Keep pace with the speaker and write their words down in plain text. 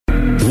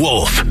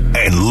Wolf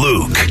and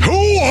Luke.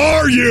 Who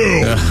are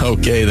you?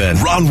 Okay,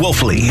 then. Ron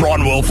Wolfley.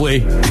 Ron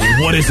Wolfley.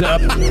 What is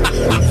up?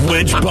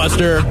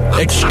 Witchbuster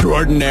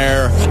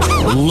extraordinaire.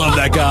 Love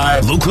that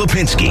guy. Luke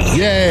Lipinski.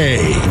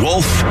 Yay.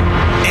 Wolf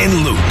and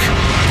Luke.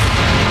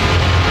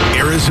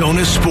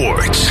 Arizona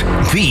Sports,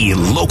 the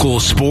local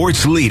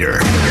sports leader.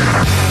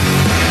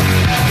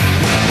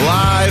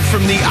 Live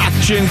from the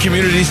Action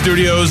Community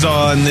Studios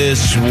on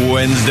this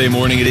Wednesday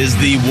morning. It is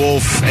the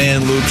Wolf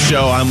and Luke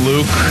Show. I'm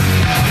Luke.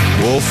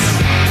 Wolf.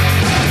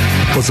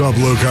 What's up,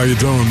 Luke? How you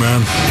doing,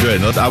 man?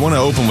 Good. I want to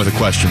open with a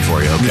question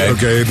for you, okay?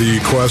 Okay, the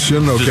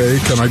question. Okay,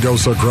 can I go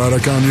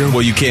Socratic on you?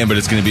 Well, you can, but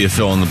it's going to be a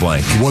fill in the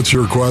blank. What's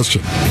your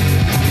question?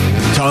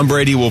 Tom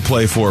Brady will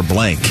play for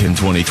blank in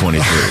 2023.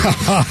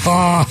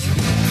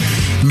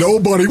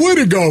 Nobody. Way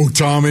to go,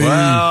 Tommy.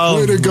 Well,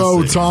 way to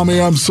go, Tommy.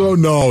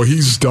 No,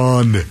 he's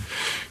done.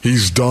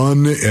 He's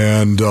done,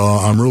 and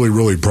I'm really,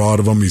 really proud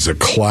of him. He's a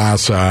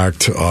class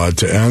act.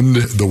 To end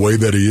the way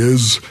that he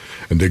is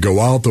and to go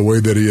out the way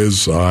that he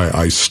is,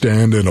 I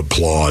stand and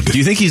applaud. Do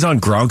you think he's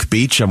on Gronk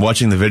Beach? I'm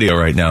watching the video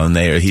right now, and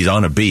he's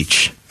on a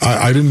beach.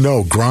 I didn't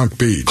know. Gronk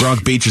Beach.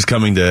 Gronk Beach is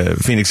coming to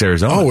Phoenix,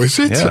 Arizona. Oh, is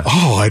it? Yeah.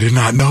 Oh, I did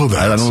not know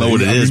that. I don't know what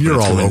it is. You're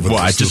all over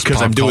this. Just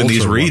because I'm doing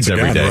these reads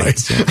every day. Right?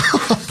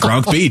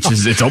 Gronk Beach,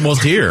 it's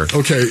almost here.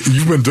 Okay,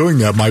 you've been doing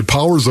that. My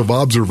powers of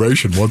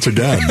observation, once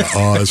again,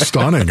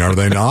 stunning, are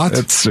they not?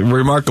 It's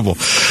remarkable.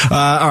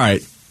 All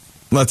right.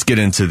 Let's get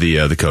into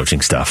the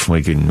coaching stuff.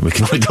 We can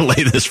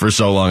delay this for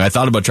so long. I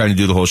thought about trying to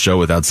do the whole show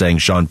without saying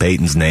Sean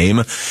Payton's name,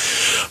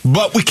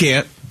 but we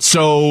can't.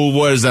 So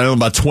what is that?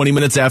 About 20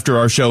 minutes after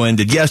our show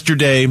ended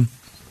yesterday.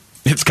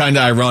 It's kind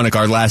of ironic.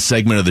 Our last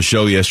segment of the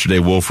show yesterday,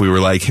 Wolf, we were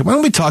like, hey, why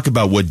don't we talk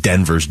about what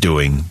Denver's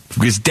doing?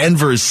 Because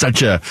Denver is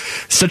such a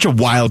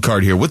wild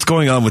card here. What's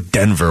going on with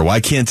Denver? Why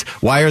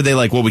are they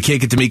like, well, we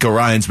can't get D'Amico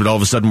Ryans, but all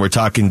of a sudden we're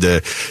talking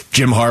to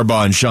Jim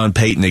Harbaugh and Sean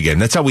Payton again.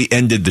 That's how we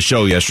ended the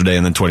show yesterday,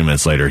 and then 20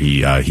 minutes later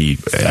he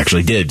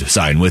actually did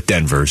sign with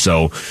Denver.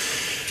 So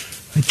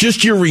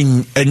just your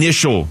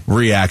initial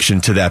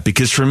reaction to that,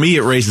 because for me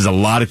it raises a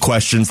lot of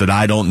questions that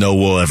I don't know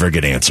will ever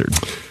get answered.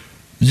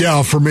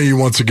 Yeah, for me,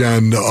 once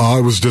again, I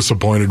was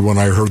disappointed when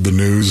I heard the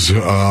news.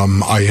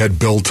 I had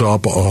built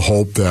up a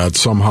hope that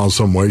somehow,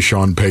 some way,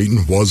 Sean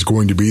Payton was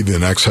going to be the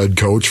next head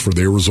coach for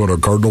the Arizona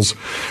Cardinals.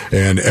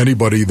 And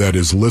anybody that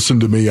has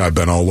listened to me, I've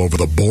been all over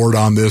the board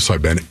on this.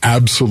 I've been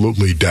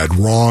absolutely dead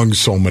wrong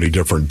so many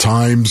different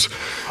times.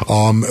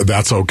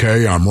 That's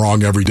okay. I'm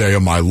wrong every day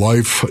of my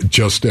life.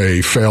 Just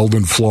a failed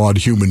and flawed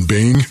human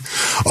being.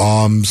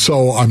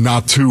 So I'm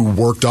not too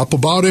worked up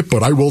about it,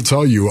 but I will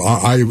tell you,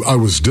 I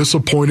was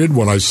disappointed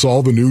when I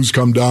saw the news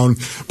come down,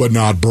 but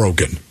not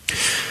broken.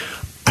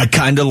 I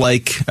kind of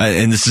like,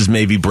 and this is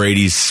maybe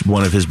Brady's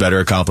one of his better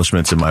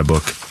accomplishments in my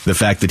book, the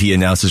fact that he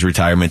announced his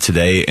retirement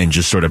today and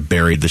just sort of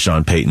buried the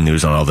Sean Payton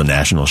news on all the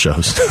national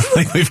shows.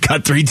 Like, we've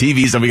got 3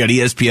 TVs, and we got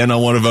ESPN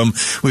on one of them.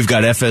 We've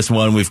got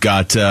FS1. We've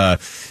got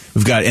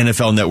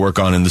NFL Network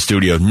on in the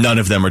studio. None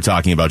of them are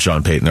talking about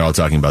Sean Payton. They're all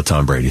talking about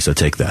Tom Brady. So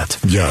take that.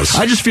 Yes.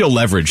 I just feel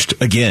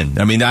leveraged again.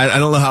 I mean, I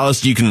don't know how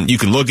else you can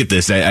look at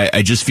this.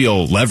 I just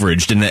feel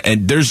leveraged,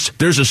 and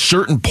there's a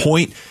certain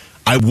point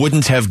I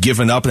wouldn't have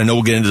given up, and I know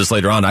we'll get into this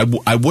later on.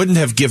 I wouldn't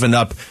have given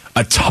up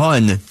a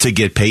ton to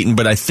get Payton,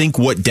 but I think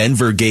what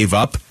Denver gave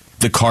up,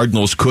 the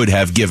Cardinals could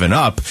have given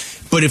up.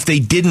 But if they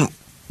didn't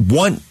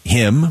want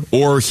him,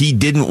 or he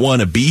didn't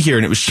want to be here,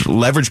 and it was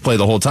leverage play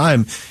the whole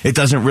time, it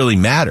doesn't really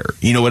matter.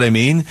 You know what I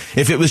mean?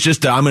 If it was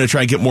just, I'm going to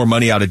try and get more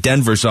money out of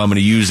Denver, so I'm going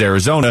to use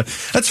Arizona,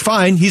 that's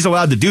fine. He's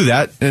allowed to do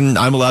that, and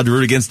I'm allowed to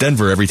root against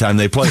Denver every time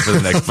they play for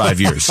the next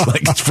 5 years.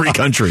 Like, it's free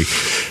country.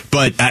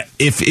 But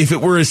if it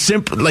were as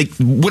simple, like,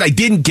 what I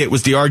didn't get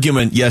was the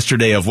argument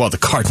yesterday of, well, the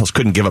Cardinals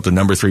couldn't give up the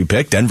number 3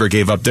 pick. Denver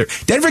gave up the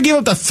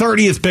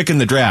 30th pick in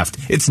the draft.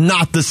 It's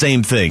not the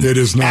same thing. It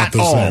is not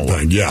the same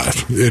thing. Yeah,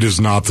 it is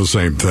not the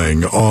same thing.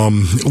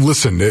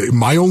 Listen,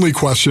 my only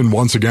question,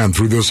 once again,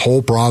 through this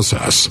whole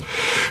process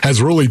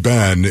has really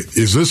been,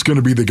 is this going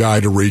to be the guy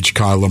to reach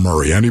Kyler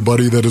Murray?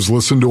 Anybody that has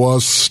listened to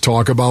us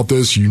talk about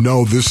this, you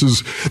know this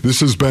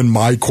has been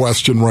my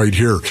question right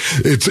here.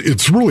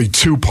 It's really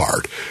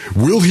 2-part.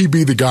 Will he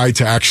be the guy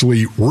to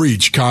actually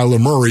reach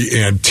Kyler Murray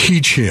and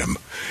teach him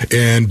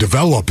and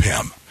develop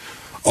him?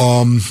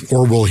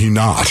 Or will he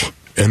not?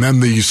 And then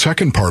the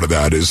second part of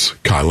that is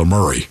Kyler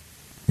Murray.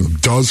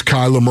 Does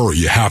Kyler Murray,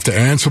 you have to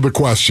answer the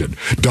question,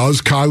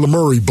 does Kyler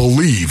Murray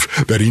believe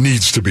that he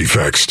needs to be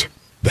fixed?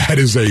 That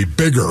is a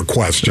bigger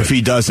question. If he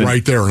doesn't,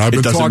 right there, and I've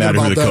been talking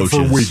about that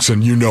for weeks,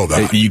 and you know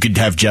that. You could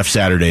have Jeff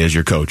Saturday as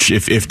your coach.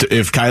 If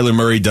Kyler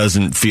Murray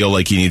doesn't feel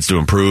like he needs to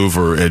improve,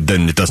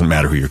 then it doesn't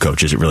matter who your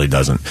coach is. It really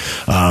doesn't.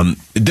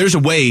 There's a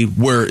way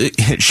where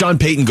Sean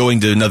Payton going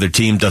to another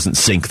team doesn't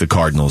sink the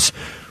Cardinals,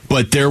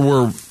 but there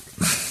were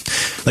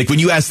like when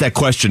you ask that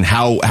question,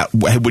 how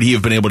would he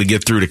have been able to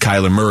get through to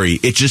Kyler Murray?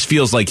 It just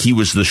feels like he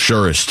was the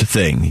surest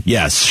thing.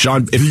 Yes,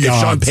 Sean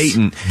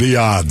Payton, the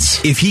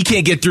odds. If he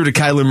can't get through to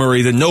Kyler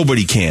Murray, then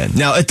nobody can.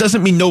 Now, it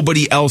doesn't mean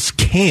nobody else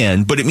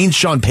can, but it means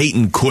Sean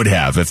Payton could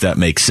have, if that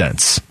makes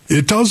sense.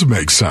 It does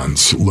make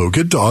sense, Luke.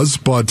 It does.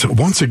 But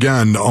once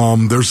again,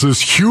 there's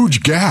this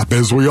huge gap,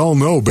 as we all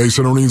know, based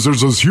on earnings.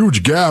 There's this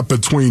huge gap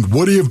between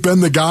would he have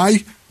been the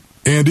guy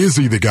and is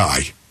he the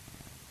guy?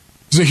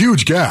 There's a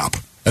huge gap.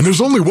 And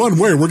there's only one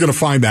way we're going to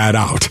find that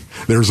out.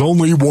 There's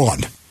only one.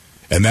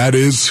 And that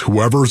is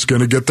whoever's going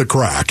to get the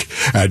crack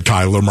at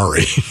Kyler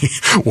Murray.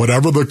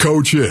 Whatever the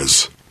coach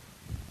is.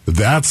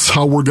 That's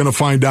how we're going to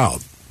find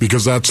out.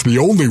 Because that's the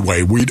only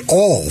way we'd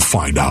all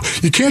find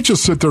out. You can't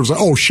just sit there and say,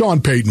 oh,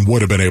 Sean Payton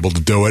would have been able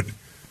to do it.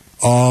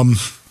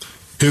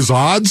 His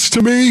odds,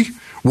 to me,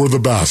 were the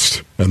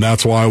best, and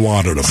that's why I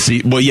wanted him.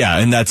 See, well, yeah,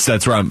 and that's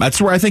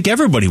where I think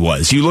everybody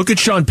was. You look at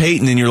Sean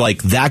Payton, and you're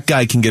like, that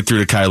guy can get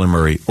through to Kyler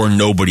Murray, or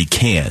nobody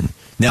can.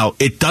 Now,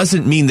 it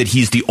doesn't mean that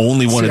he's the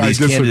only one of these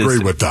candidates. I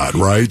disagree with that,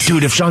 right?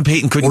 Dude, if Sean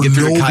Payton couldn't get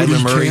through to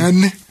Kyler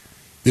Murray...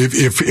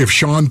 If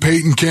Sean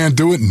Payton can't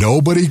do it,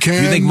 nobody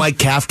can. You think Mike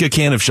Kafka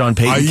can if Sean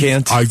Payton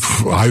can't?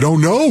 I don't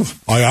know.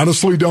 I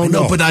honestly don't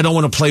know. But I don't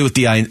want to play with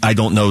the I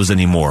don't knows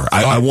anymore.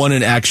 I want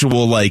an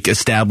actual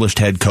established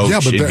head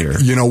coach in here.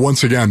 You know,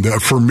 once again,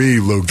 for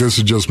me, Luke, this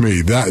is just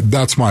me.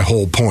 That's my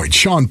whole point.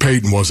 Sean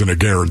Payton wasn't a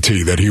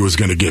guarantee that he was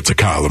going to get to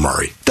Kyler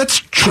Murray. That's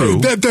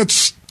true.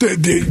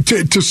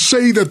 To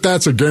say that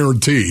that's a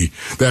guarantee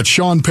that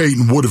Sean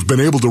Payton would have been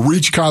able to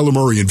reach Kyler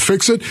Murray and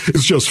fix it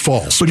is just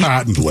false,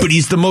 patently. But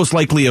he's the most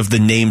likely of the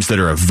names that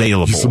are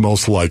available. He's the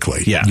most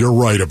likely. Yeah. You're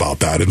right about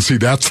that. And see,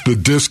 that's the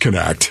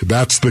disconnect.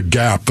 That's the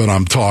gap that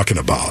I'm talking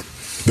about.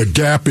 The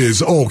gap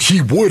is,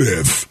 he would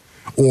have,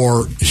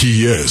 or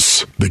he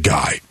is the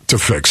guy to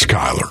fix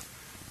Kyler.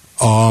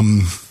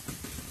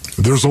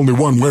 There's only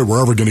one way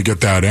we're ever going to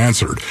get that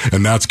answered,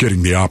 and that's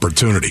getting the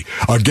opportunity.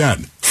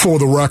 Again, for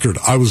the record,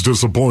 I was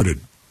disappointed,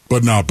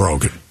 but not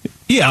broken.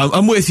 Yeah,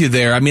 I'm with you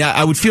there. I mean,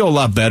 I would feel a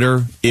lot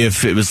better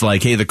if it was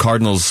like, hey, the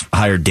Cardinals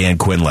hired Dan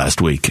Quinn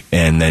last week,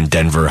 and then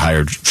Denver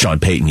hired Sean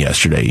Payton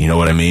yesterday. You know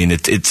what I mean?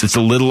 It's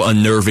a little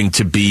unnerving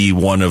to be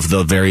one of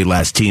the very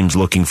last teams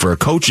looking for a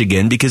coach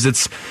again, because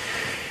it's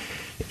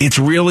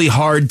really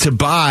hard to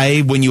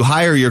buy when you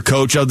hire your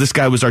coach. Oh, this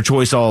guy was our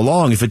choice all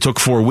along. If it took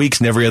 4 weeks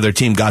and every other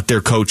team got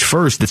their coach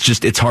first,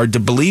 it's hard to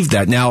believe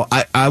that. Now,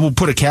 I will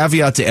put a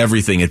caveat to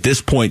everything. At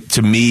this point,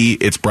 to me,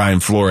 it's Brian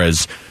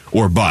Flores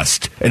or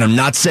bust. And I'm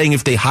not saying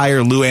if they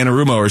hire Lou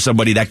Anarumo or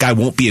somebody, that guy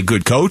won't be a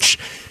good coach.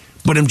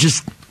 But I'm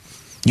just,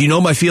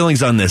 my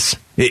feelings on this.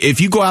 If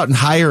you go out and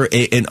hire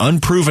an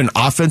unproven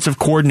offensive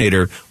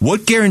coordinator,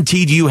 what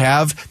guarantee do you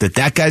have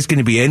that guy's going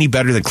to be any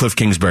better than Cliff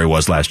Kingsbury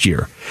was last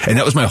year? And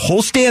that was my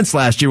whole stance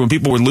last year when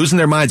people were losing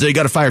their minds. Oh, you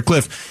got to fire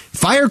Cliff.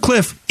 Fire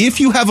Cliff if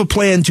you have a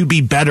plan to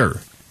be better.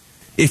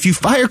 If you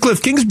fire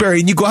Cliff Kingsbury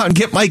and you go out and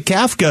get Mike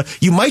Kafka,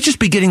 you might just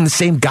be getting the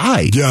same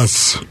guy.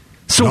 Yes.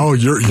 So no,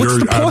 you're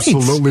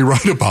absolutely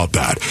right about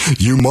that.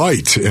 You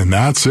might, and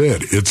that's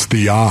it. It's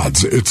the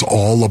odds. It's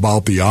all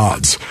about the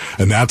odds.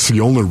 And that's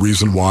the only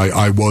reason why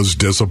I was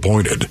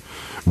disappointed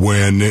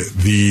when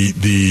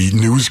the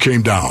news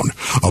came down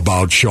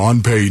about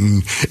Sean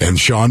Payton and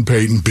Sean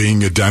Payton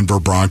being a Denver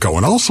Bronco.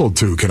 And also,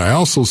 too, can I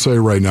also say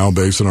right now,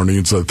 based on our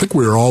needs, I think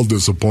we are all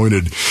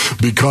disappointed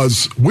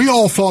because we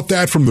all thought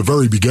that from the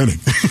very beginning.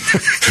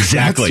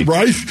 Exactly. That's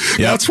right?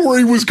 Yep. That's where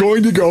he was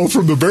going to go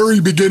from the very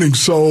beginning.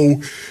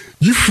 So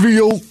you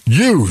feel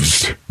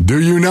used,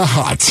 do you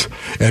not?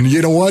 And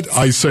you know what?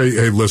 I say,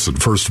 hey, listen,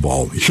 first of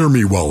all, hear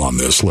me well on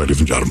this, ladies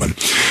and gentlemen.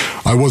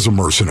 I was a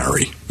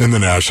mercenary in the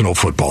National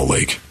Football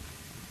League.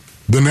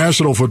 The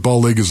National Football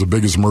League is the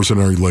biggest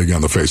mercenary league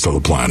on the face of the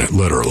planet,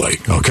 literally,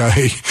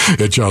 okay?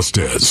 It just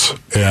is.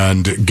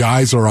 And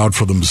guys are out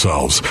for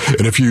themselves.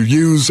 And if you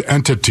use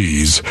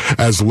entities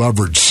as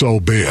leverage, so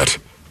be it.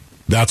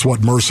 That's what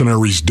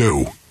mercenaries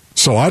do.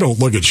 So I don't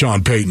look at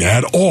Sean Payton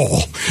at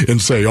all and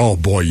say, oh,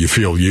 boy, you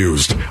feel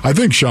used. I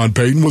think Sean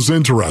Payton was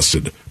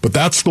interested. But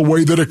that's the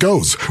way that it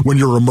goes when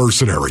you're a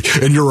mercenary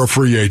and you're a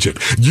free agent.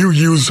 You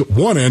use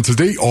one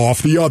entity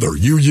off the other.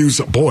 You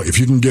use, boy, if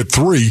you can get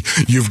three,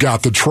 you've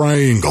got the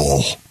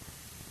triangle.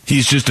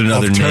 He's just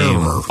another name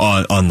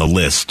on the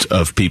list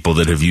of people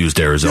that have used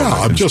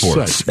Arizona in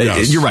sports. Saying,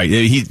 yes. You're right.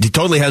 He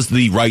totally has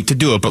the right to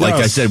do it. But like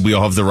I said, we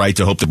all have the right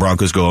to hope the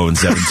Broncos go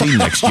 0-17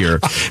 next year.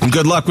 And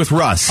good luck with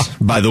Russ,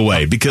 by the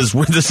way, because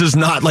this is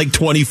not like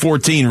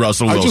 2014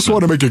 Russell Wilson. I just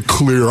want to make it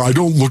clear. I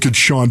don't look at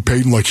Sean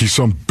Payton like he's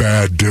some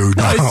bad dude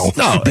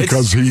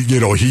because he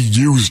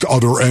used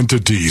other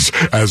entities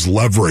as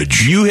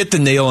leverage. You hit the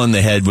nail on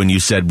the head when you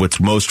said what's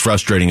most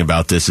frustrating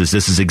about this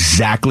is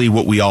exactly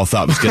what we all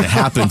thought was going to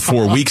happen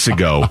 4 weeks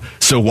ago.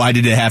 So why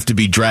did it have to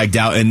be dragged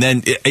out? And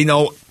then, and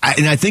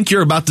I think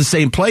you're about the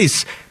same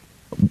place.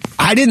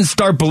 I didn't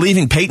start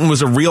believing Payton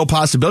was a real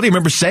possibility. I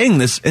remember saying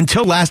this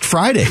until last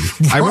Friday.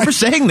 I remember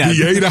saying that.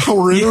 The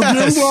 8-hour interview?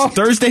 Yes.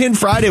 Thursday and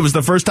Friday was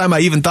the first time I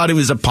even thought it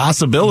was a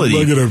possibility.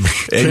 Look at him.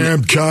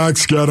 Cam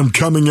Cox got him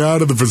coming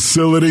out of the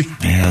facility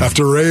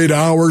after 8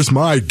 hours.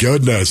 My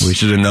goodness. We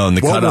should have known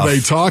the cutoff. What were they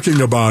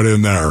talking about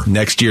in there?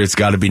 Next year, it's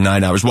got to be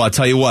 9 hours. Well, I'll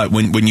tell you what,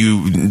 when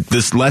you,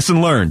 this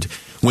lesson learned,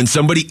 when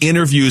somebody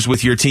interviews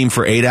with your team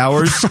for 8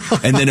 hours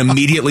and then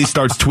immediately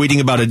starts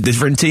tweeting about a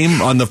different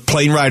team on the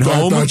plane ride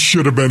home. That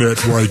should have been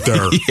it right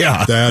there.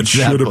 Yeah. That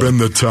should have been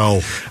the tell.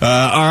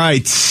 All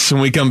right. When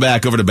we come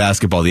back over to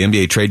basketball, the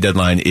NBA trade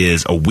deadline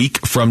is a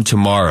week from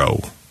tomorrow.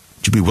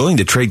 Would you be willing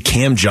to trade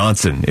Cam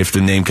Johnson if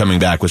the name coming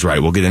back was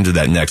right? We'll get into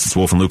that next. It's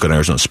Wolf and Luke on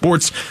Arizona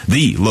Sports,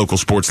 the local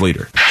sports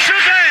leader.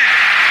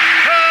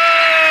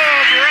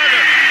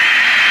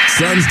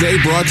 Sun's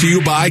Day brought to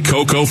you by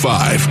Coco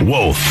 5.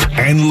 Wolf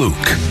and Luke,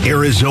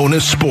 Arizona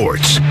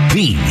Sports,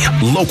 the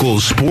local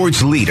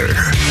sports leader. All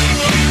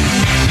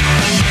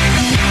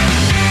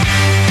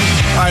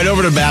right,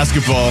 over to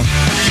basketball.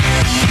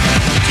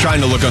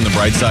 Trying to look on the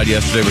bright side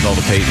yesterday with all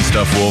the Payton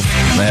stuff, Wolf.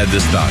 I had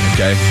this thought,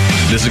 okay?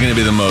 This is going to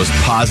be the most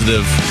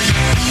positive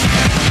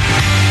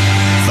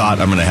thought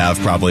I'm going to have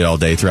probably all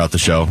day throughout the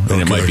show.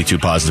 And it might be too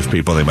positive for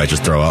people. They might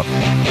just throw up.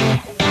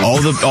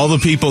 All the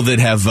people that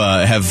have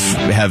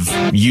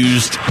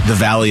used the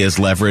Valley as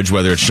leverage,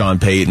 whether it's Sean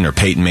Payton or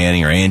Peyton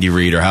Manning or Andy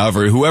Reid or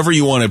whoever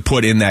you want to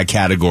put in that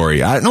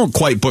category. I don't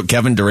quite put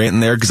Kevin Durant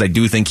in there because I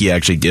do think he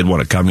actually did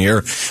want to come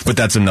here, but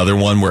that's another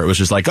one where it was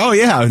just like, oh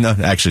yeah, no,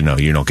 actually no,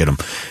 you don't get him.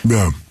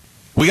 Yeah.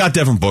 We got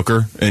Devin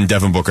Booker, and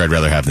Devin Booker I'd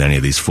rather have than any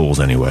of these fools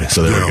anyway.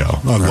 So there we go.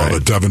 I love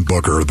it. Devin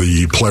Booker,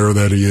 the player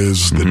that he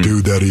is, the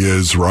dude that he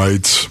is,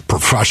 right?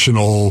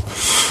 Professional.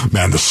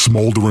 Man, the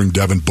smoldering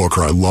Devin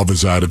Booker. I love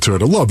his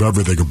attitude. I love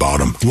everything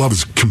about him. I love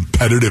his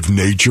competitive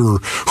nature,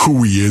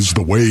 who he is,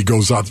 the way he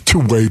goes out,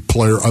 two-way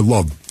player. I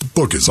love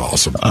Book is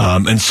awesome.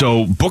 And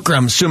so Booker,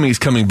 I'm assuming he's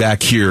coming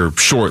back here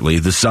shortly.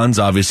 The Suns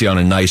obviously on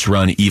a nice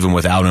run even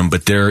without him,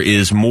 but there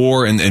is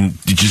more, and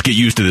just get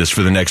used to this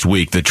for the next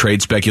week. The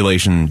trade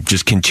speculation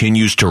just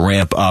continues to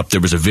ramp up.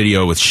 There was a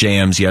video with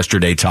Shams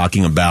yesterday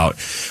talking about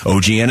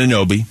OG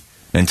Anunoby.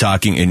 And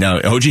now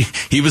OG,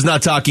 he was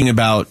not talking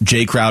about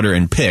Jay Crowder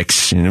and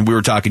picks. And we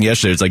were talking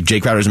yesterday. It's like Jay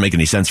Crowder doesn't make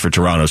any sense for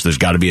Toronto, so there's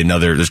got to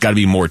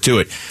be more to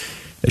it.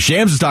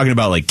 Shams is talking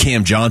about like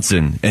Cam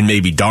Johnson and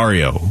maybe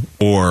Dario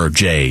or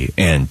Jay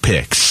and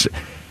picks.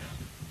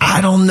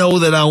 I don't know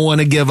that I want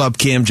to give up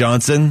Cam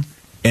Johnson.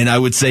 And I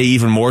would say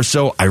even more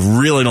so, I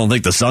really don't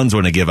think the Suns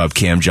want to give up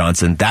Cam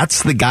Johnson.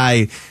 That's the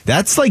guy,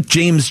 that's like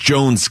James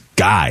Jones'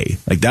 guy.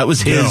 Like that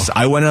was his. Yeah.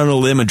 I went out on a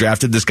limb and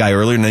drafted this guy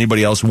earlier than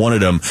anybody else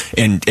wanted him,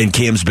 and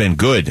Cam's been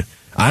good.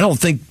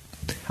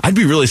 I'd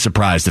be really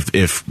surprised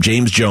if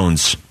James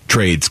Jones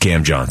trades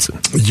Cam Johnson.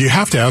 You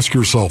have to ask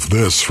yourself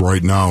this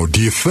right now.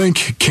 Do you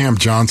think Cam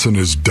Johnson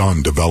is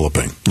done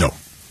developing? No.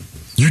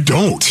 You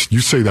don't. You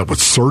say that with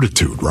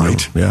certitude,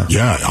 right? No, yeah.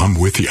 Yeah, I'm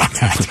with you on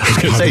that. I was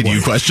going to say, do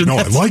you question that?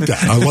 No, I like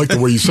that. I like the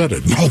way you said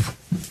it.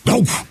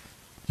 No.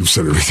 You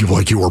said it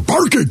like you were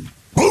barking.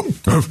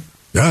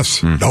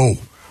 Yes. No.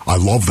 I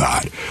love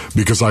that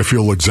because I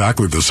feel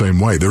exactly the same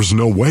way. There's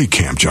no way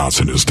Cam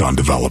Johnson is done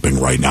developing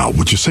right now.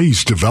 Would you say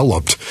he's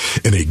developed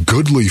in a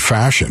goodly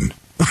fashion?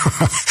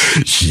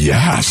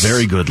 Yes.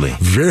 Very goodly.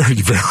 Very,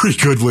 very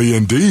goodly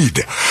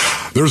indeed.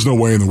 There's no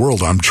way in the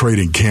world I'm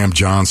trading Cam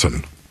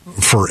Johnson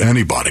for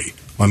anybody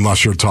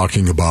unless you're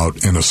talking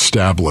about an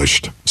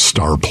established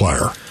star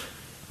player.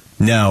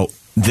 Now,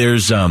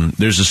 there's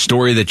a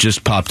story that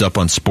just popped up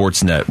on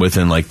Sportsnet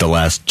within like the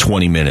last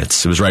 20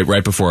 minutes. It was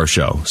right before our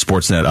show.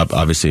 Sportsnet,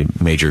 obviously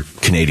major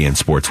Canadian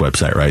sports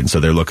website, right? And so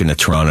they're looking at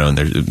Toronto, and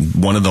they're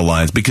one of the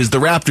lines, because the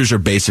Raptors are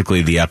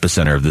basically the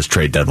epicenter of this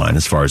trade deadline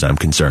as far as I'm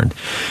concerned.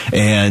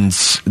 And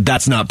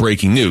that's not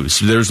breaking news.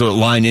 There's a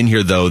line in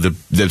here, though,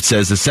 that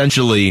says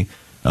essentially,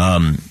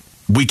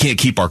 we can't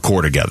keep our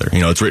core together.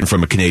 You know, it's written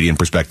from a Canadian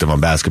perspective on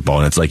basketball,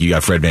 and it's like you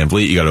got Fred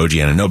VanVleet, you got OG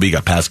Anunoby, you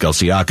got Pascal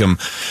Siakam.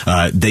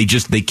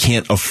 They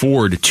can't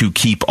afford to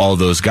keep all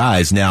those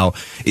guys. Now,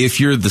 if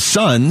you're the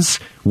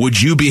Suns,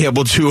 would you be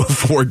able to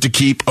afford to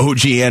keep OG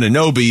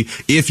Anunoby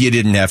if you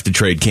didn't have to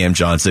trade Cam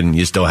Johnson and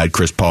you still had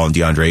Chris Paul and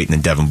DeAndre Ayton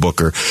and Devin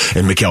Booker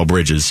and Mikal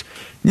Bridges?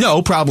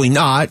 No, probably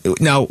not.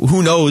 Now,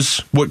 who knows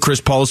what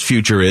Chris Paul's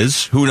future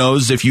is? Who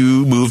knows if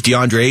you move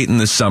DeAndre Ayton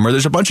this summer?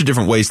 There's a bunch of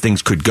different ways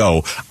things could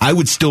go. I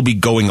would still be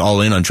going all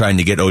in on trying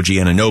to get OG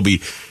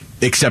Anunoby,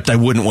 except I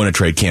wouldn't want to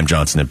trade Cam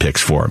Johnson and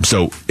picks for him.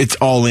 So it's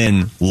all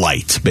in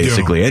light,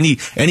 basically. Yeah.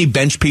 Any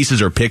bench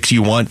pieces or picks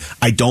you want,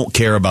 I don't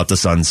care about the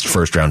Suns'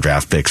 first-round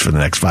draft picks for the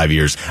next 5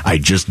 years. I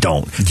just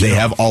don't. Yeah. They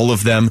have all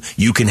of them.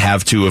 You can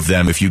have two of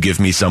them if you give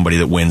me somebody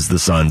that wins the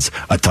Suns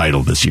a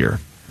title this year.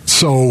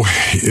 So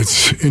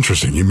it's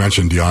interesting. You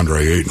mentioned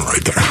DeAndre Ayton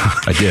right there.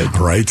 I did.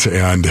 Right?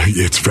 And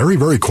it's very,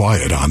 very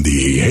quiet on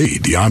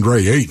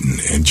DeAndre Ayton.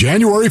 And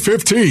January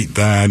 15th,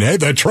 and hey,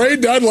 the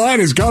trade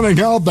deadline is coming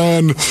up.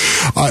 And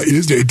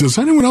does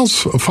anyone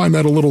else find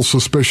that a little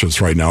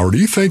suspicious right now? Or do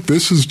you think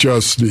this is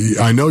just,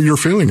 I know your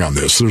feeling on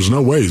this, there's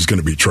no way he's going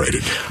to be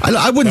traded?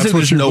 I wouldn't say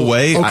there's no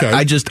way. Okay.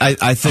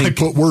 I think. I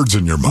put words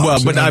in your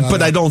mouth. Well,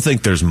 but I don't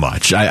think there's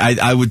much.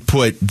 I would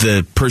put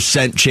the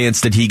percent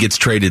chance that he gets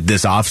traded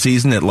this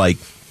offseason at like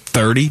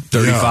 30,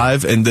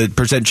 35, and the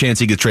percent chance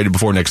he gets traded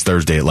before next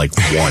Thursday at like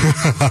 1.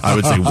 I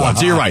would say 1.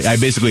 So you're right. I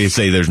basically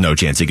say there's no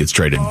chance he gets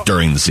traded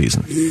during the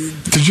season.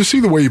 Did you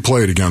see the way he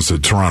played against the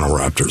Toronto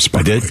Raptors?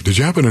 I did. Did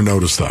you happen to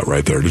notice that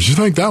right there? Did you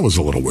think that was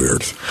a little weird?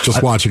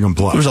 Just watching him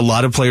play. There was a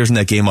lot of players in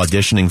that game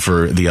auditioning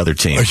for the other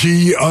team.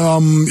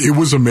 It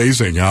was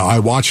amazing. I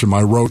watched him.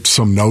 I wrote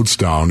some notes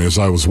down as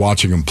I was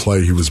watching him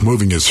play. He was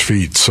moving his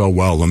feet so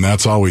well, and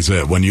that's always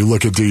it. When you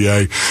look at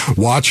DA,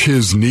 watch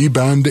his knee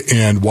bend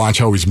and watch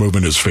how he's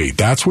moving his feet.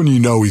 That's when you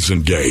know he's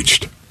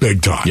engaged,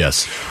 big time.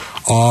 Yes.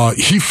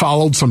 He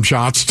followed some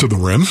shots to the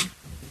rim.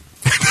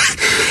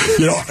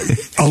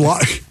 A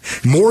lot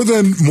more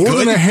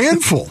than a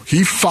handful.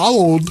 He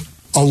followed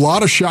a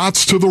lot of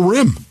shots to the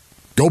rim.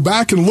 Go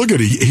back and look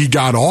at it. He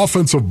got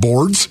offensive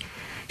boards.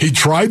 He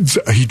tried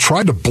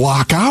to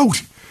block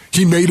out.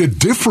 He made a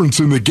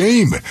difference in the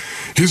game.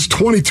 His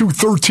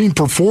 22-13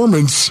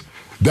 performance,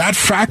 that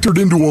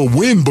factored into a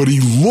win, but he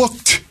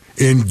looked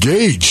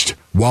engaged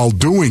while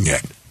doing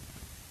it.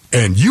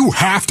 And you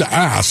have to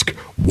ask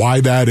why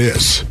that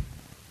is.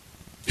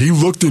 He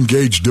looked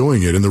engaged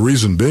doing it, and the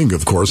reason being,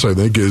 of course, I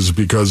think, is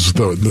because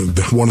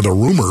one of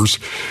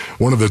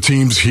the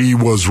teams he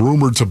was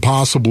rumored to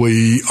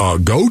possibly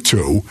go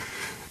to,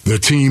 the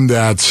team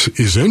that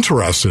is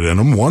interested in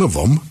him, one of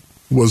them,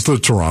 was the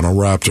Toronto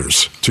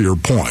Raptors, to your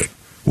point.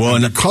 Well,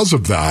 and because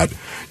of that,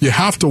 you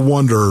have to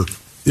wonder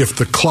if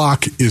the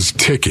clock is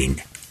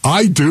ticking.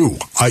 I do.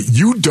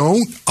 You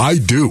don't? I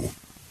do.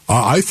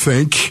 I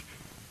think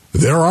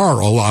there are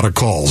a lot of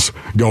calls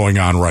going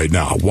on right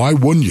now. Why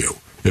wouldn't you?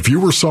 If you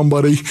were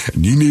somebody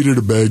and you needed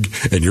a big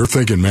and you're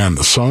thinking, man,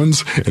 the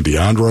Suns and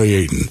DeAndre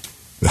Ayton,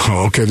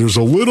 okay, there's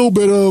a little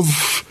bit of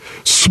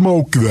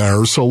smoke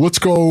there, so let's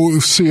go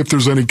see if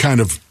there's any kind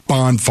of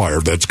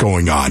bonfire that's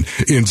going on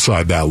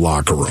inside that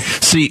locker room.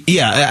 See,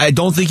 yeah, I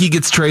don't think he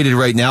gets traded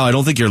right now. I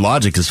don't think your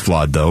logic is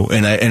flawed, though,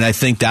 and I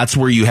think that's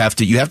where you have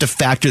to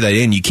factor that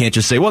in. You can't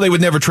just say, well, they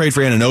would never trade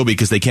for Anunoby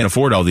because they can't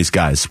afford all these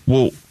guys.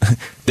 Well,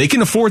 they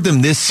can afford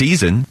them this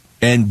season.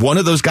 And one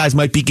of those guys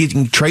might be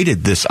getting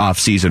traded this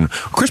offseason.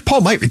 Chris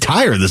Paul might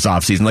retire this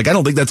offseason. Like, I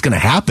don't think that's going to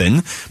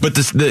happen. But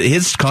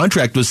his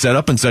contract was set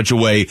up in such a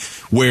way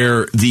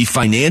where the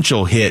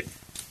financial hit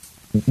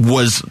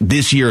was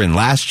this year and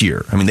last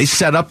year. I mean, they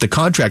set up the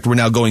contract. We're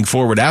now going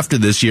forward after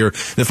this year.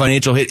 The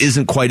financial hit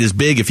isn't quite as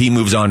big if he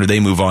moves on or they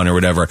move on or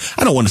whatever.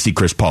 I don't want to see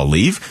Chris Paul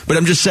leave, but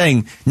I'm just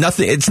saying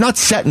nothing. It's not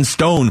set in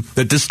stone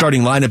that this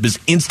starting lineup is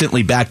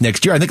instantly back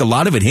next year. I think a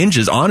lot of it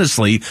hinges,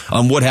 honestly,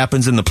 on what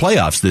happens in the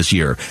playoffs this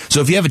year.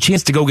 So if you have a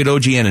chance to go get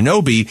OG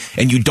Anunoby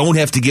and you don't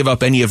have to give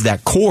up any of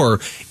that core,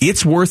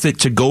 it's worth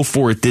it to go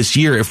for it this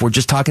year if we're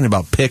just talking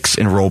about picks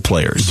and role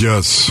players.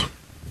 Yes.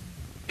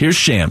 Here's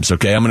Shams,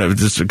 okay? I'm going to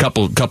just a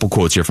couple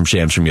quotes here from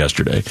Shams from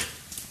yesterday.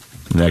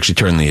 I'm going to actually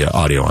turn the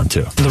audio on,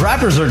 too. The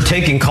Raptors are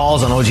taking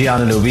calls on OG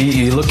Anunoby.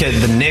 You look at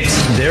the Knicks,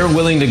 they're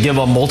willing to give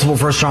up multiple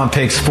first-round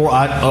picks for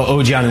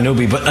OG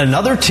Anunoby. But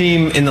another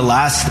team in the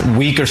last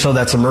week or so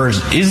that's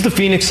emerged is the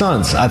Phoenix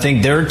Suns. I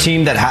think they're a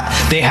team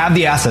that they have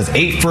the assets,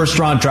 8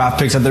 first-round draft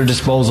picks at their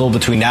disposal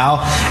between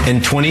now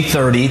and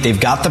 2030. They've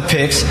got the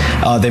picks.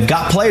 They've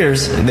got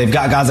players. They've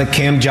got guys like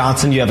Cam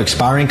Johnson. You have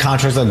expiring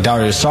contracts like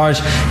Dario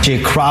Saric,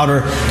 Jay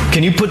Crowder.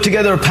 Can you put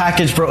together a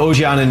package for OG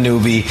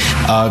Anunoby?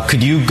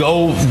 Could you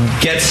go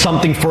get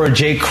something for a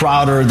Jay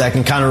Crowder that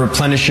can kind of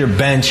replenish your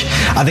bench?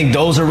 I think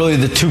those are really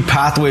the two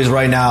pathways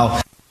right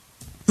now.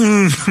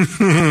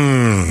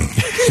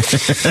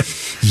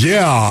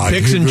 Yeah.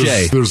 Picks and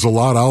Jay. There's a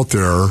lot out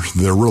there.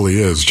 There really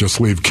is.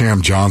 Just leave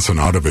Cam Johnson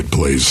out of it,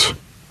 please.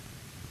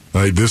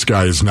 This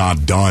guy is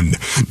not done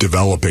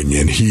developing,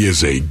 and he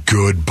is a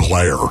good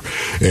player.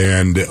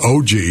 And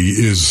OG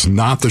is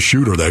not the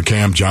shooter that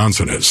Cam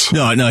Johnson is.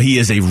 No, he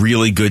is a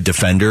really good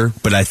defender.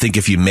 But I think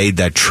if you made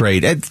that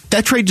trade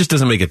just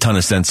doesn't make a ton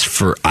of sense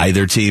for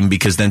either team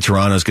because then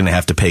Toronto's going to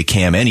have to pay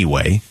Cam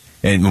anyway.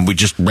 And we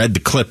just read the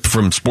clip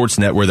from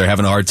Sportsnet where they're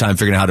having a hard time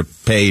figuring out how to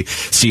pay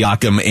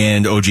Siakam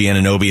and OG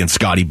Anunoby and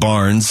Scotty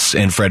Barnes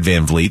and Fred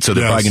VanVleet. So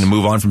they're probably going to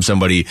move on from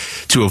somebody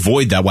to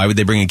avoid that. Why would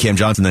they bring in Cam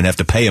Johnson and then have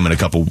to pay him in a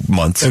couple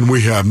months? And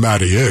we have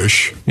Matty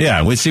Ish.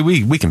 Yeah,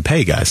 we can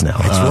pay guys now.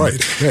 That's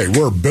right. Hey,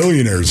 we're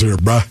billionaires here,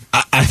 bruh.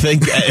 I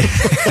think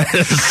at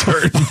a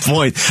certain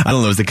point, I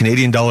don't know, is the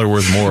Canadian dollar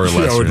worth more or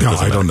less? No,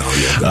 I don't know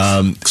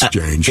yet.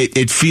 Exchange.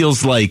 It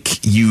feels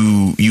like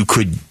you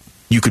could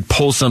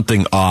pull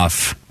something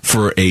off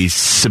for a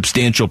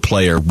substantial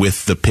player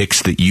with the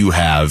picks that you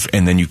have,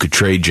 and then you could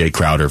trade Jay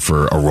Crowder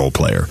for a role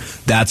player.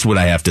 That's what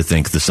I have to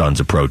think the Suns'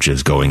 approach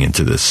is going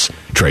into this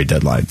trade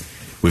deadline.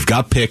 We've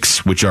got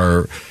picks, which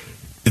are,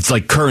 it's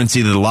like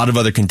currency that a lot of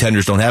other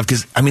contenders don't have.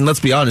 Because, I mean, let's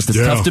be honest,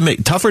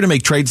 it's tougher to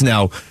make trades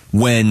now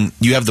when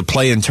you have the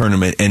play-in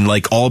tournament and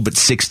like all but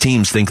 6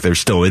 teams think they're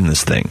still in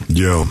this thing.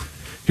 Yeah.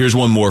 Here's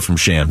one more from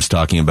Shams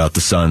talking about the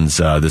Suns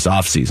this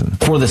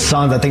offseason. For the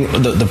Suns, I think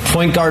the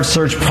point guard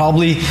search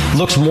probably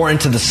looks more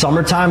into the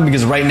summertime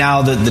because right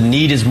now the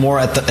need is more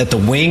at the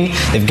wing.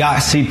 They've got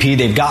CP,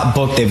 they've got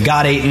Book, they've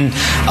got Ayton.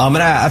 And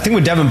I think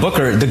with Devin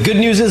Booker, the good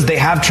news is they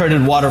have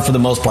treaded water for the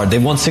most part.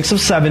 They've won 6 of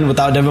 7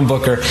 without Devin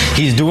Booker.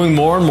 He's doing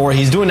more and more.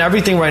 He's doing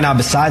everything right now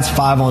besides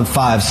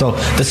 5-on-5. So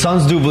the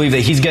Suns do believe that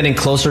he's getting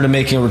closer to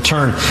making a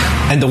return.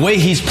 And the way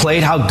he's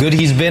played, how good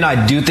he's been,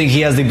 I do think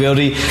he has the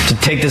ability to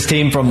take this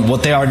team from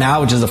what they are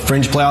now, which is a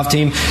fringe playoff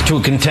team, to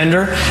a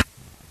contender.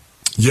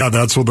 Yeah,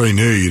 that's what they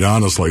need,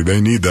 honestly. They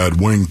need that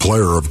wing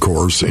player, of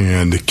course,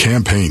 and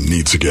Campaign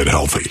needs to get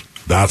healthy.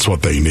 That's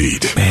what they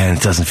need. Man,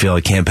 it doesn't feel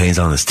like Campaign's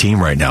on this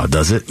team right now,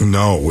 does it?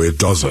 No, it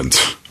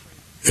doesn't.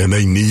 And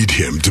they need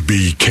him to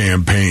be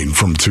Campaign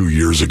from 2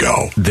 years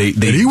ago. And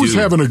he was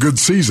having a good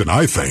season,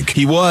 I think.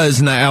 He was,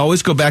 and I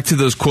always go back to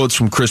those quotes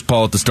from Chris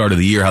Paul at the start of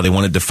the year, how they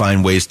wanted to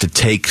find ways to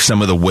take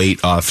some of the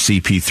weight off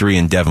CP3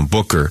 and Devin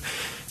Booker.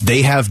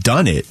 They have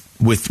done it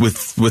with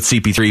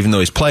CP3, even though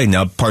he's playing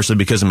now, partially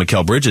because of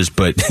Mikal Bridges.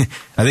 But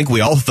I think we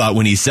all thought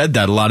when he said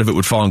that, a lot of it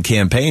would fall on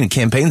Campaign, and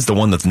Campaign's the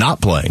one that's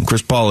not playing.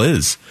 Chris Paul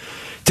is.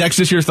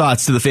 Text us your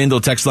thoughts to the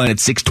FanDuel text line at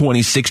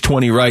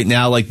 620 right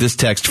now, like this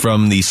text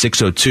from the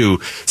 602.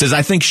 It says,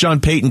 I think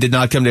Sean Payton did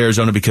not come to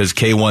Arizona because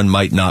K1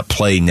 might not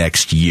play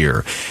next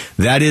year.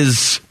 That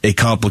is a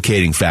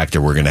complicating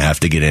factor we're going to have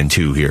to get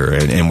into here,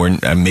 and we're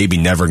maybe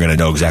never going to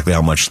know exactly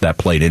how much that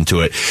played into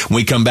it. When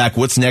we come back,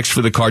 what's next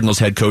for the Cardinals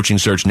head coaching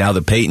search now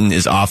that Payton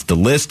is off the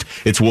list?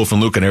 It's Wolf and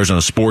Luke on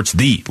Arizona Sports,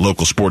 the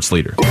local sports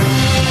leader.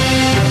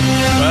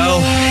 Well,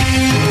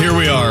 here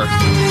we are.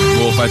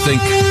 Wolf, I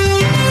think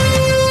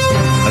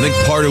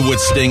part of what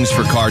stings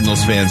for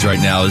Cardinals fans right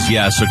now is,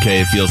 yes,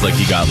 okay, it feels like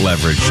he got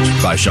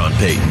leveraged by Sean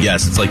Payton.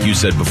 Yes, it's like you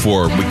said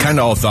before, we kind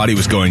of all thought he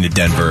was going to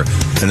Denver,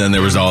 and then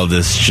there was all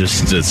this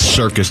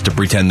circus to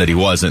pretend that he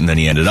wasn't, and then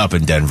he ended up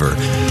in Denver.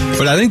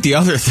 But I think the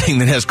other thing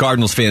that has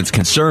Cardinals fans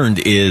concerned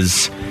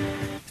is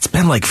it's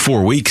been like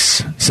 4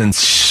 weeks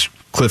since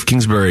Cliff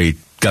Kingsbury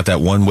got that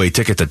one-way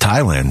ticket to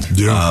Thailand.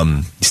 Yeah.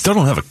 You still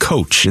don't have a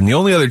coach, and the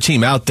only other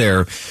team out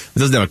there that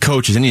doesn't have a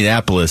coach is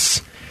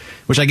Indianapolis.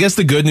 Which I guess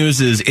the good news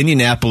is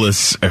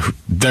Indianapolis,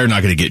 they're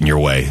not going to get in your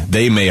way.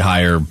 They may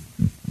hire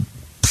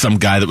some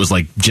guy that was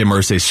like Jim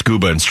Irsay's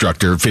scuba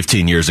instructor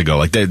 15 years ago.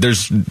 Like,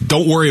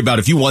 don't worry about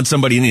if you want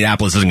somebody,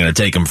 Indianapolis isn't going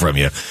to take them from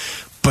you.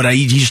 But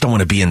you just don't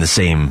want to be in the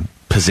same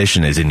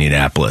position as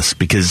Indianapolis,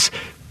 because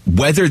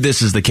whether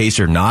this is the case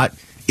or not,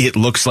 it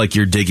looks like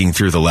you're digging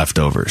through the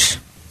leftovers.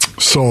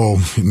 So,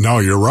 no,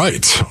 you're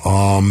right.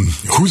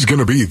 Who's going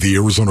to be the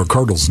Arizona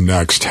Cardinals'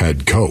 next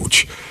head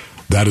coach?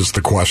 That is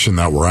the question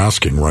that we're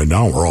asking right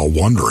now. We're all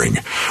wondering.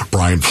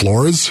 Brian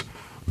Flores,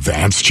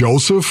 Vance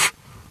Joseph,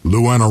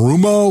 Lou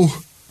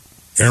Anarumo,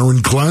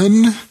 Aaron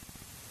Glenn.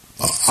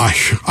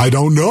 I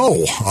don't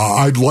know.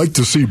 I'd like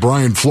to see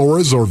Brian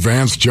Flores or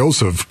Vance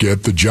Joseph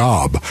get the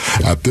job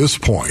at this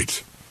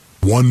point.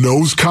 One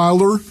knows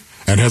Kyler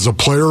and has a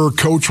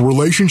player-coach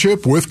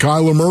relationship with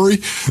Kyler Murray.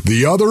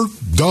 The other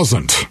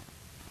doesn't.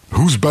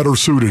 Who's better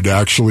suited to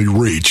actually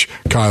reach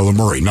Kyler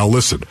Murray? Now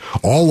listen,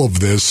 all of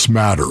this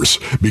matters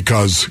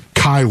because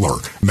Kyler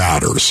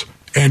matters.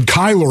 And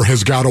Kyler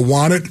has got to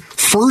want it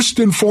first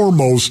and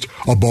foremost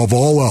above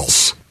all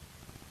else.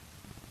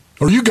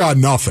 Or you got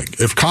nothing.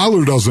 If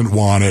Kyler doesn't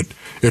want it,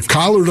 if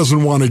Kyler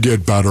doesn't want to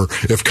get better,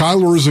 if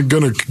Kyler isn't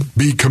going to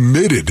be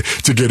committed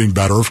to getting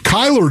better, if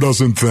Kyler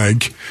doesn't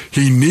think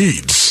he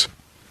needs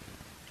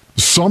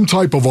some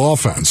type of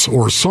offense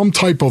or some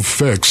type of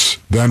fix,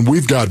 then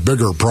we've got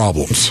bigger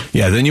problems.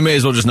 Yeah, then you may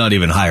as well just not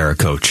even hire a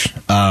coach.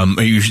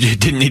 You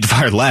didn't need to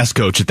fire the last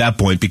coach at that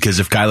point, because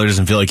if Kyler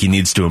doesn't feel like he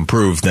needs to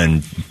improve,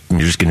 then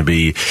you're just going to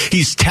be...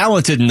 He's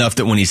talented enough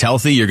that when he's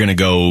healthy, you're going to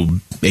go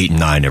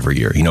 8-9 every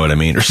year. You know what I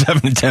mean? Or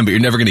 7-10, but you're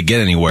never going to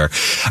get anywhere.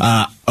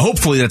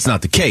 Hopefully that's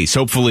not the case.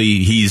 Hopefully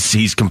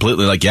he's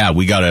completely like, yeah,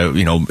 we got to,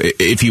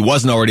 if he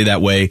wasn't already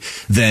that way,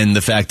 then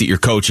the fact that your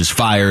coach is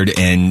fired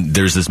and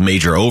there's this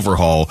major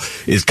overhaul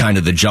is kind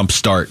of the jump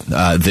start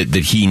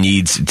that he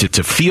needs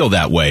to feel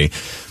that way.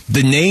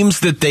 The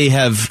names that they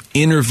have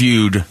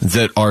interviewed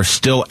that are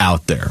still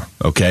out there,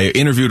 okay,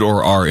 interviewed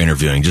or are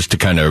interviewing, just to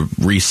kind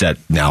of reset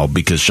now,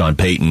 because Sean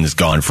Payton is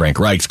gone, Frank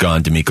Reich's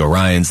gone, D'Amico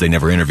Ryans, they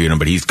never interviewed him,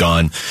 but he's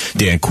gone,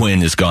 Dan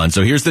Quinn is gone.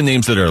 So here's the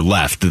names that are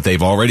left that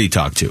they've already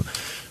talked to.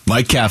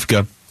 Mike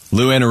Kafka,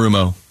 Lou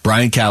Anarumo,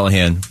 Brian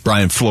Callahan,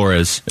 Brian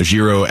Flores,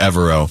 Ejiro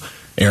Evero,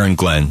 Aaron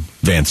Glenn,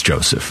 Vance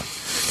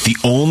Joseph. The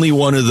only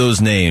one of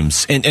those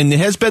names, and it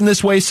has been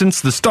this way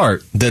since the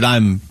start, that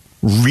I'm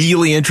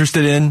really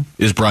interested in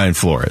is Brian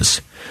Flores.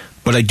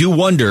 But I do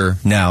wonder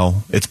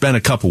now, it's been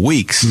a couple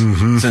weeks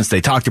since they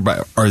talked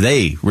about, are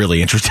they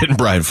really interested in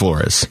Brian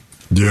Flores?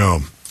 Yeah,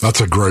 that's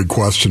a great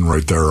question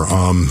right there.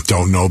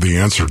 Don't know the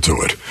answer to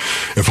it.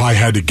 If I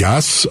had to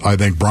guess, I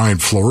think Brian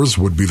Flores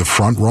would be the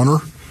front runner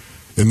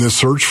in this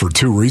search for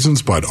two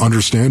reasons, but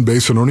understand,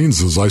 Basin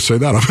Onions, as I say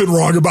that, I've been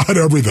wrong about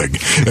everything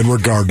in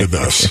regard to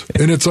this.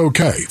 And it's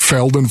okay.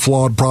 Failed and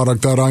flawed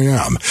product that I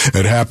am.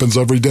 It happens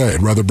every day.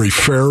 I'd rather be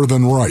fair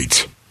than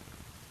right.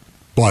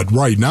 But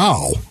right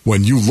now,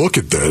 when you look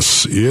at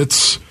this,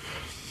 it's,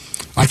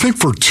 I think,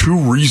 for two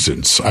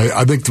reasons.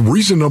 I think the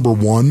reason number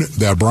one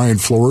that Brian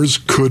Flores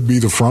could be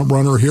the front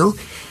runner here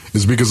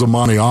is because of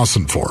Monty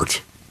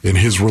Ossenfort and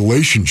his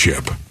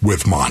relationship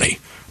with Monty.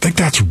 I think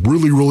that's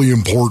really, really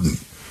important.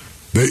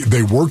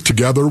 They work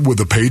together with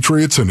the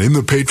Patriots and in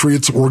the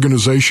Patriots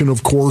organization,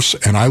 of course,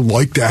 and I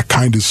like that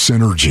kind of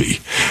synergy.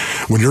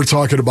 When you're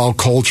talking about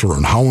culture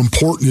and how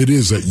important it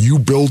is that you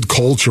build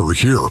culture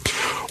here,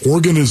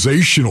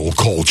 organizational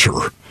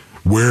culture,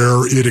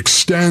 where it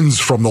extends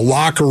from the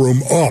locker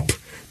room up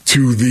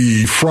to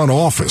the front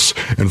office,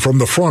 and from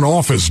the front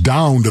office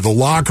down to the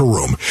locker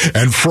room,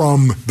 and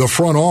from the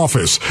front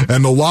office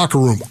and the locker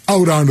room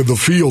out onto the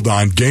field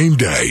on game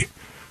day.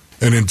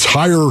 An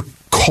entire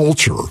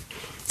culture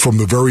from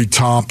the very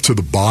top to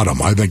the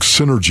bottom. I think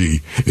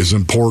synergy is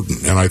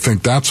important, and I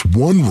think that's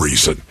one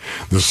reason.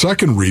 The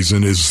second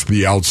reason is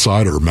the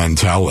outsider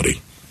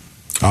mentality.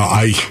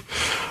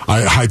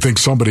 I think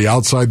somebody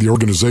outside the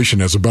organization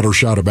has a better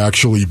shot of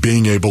actually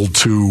being able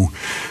to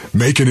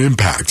make an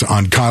impact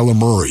on Kyler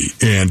Murray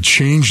and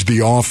change the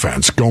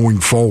offense going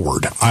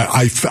forward.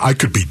 I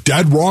could be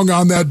dead wrong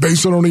on that,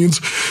 Basin Onions,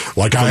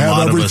 like I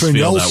have everything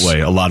else.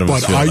 A lot of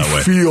us feel that way. But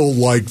I feel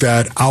like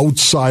that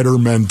outsider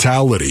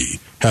mentality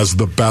has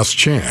the best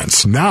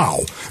chance now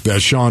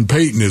that Sean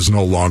Payton is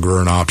no longer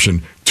an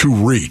option to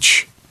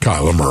reach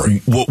Kyler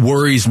Murray. What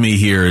worries me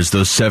here is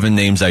those 7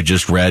 names I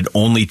just read,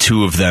 only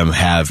 2 of them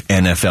have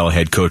NFL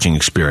head coaching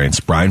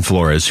experience. Brian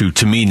Flores, who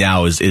to me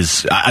now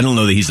is I don't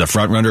know that he's the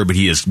front runner, but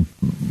he is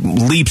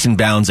leaps and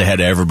bounds ahead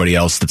of everybody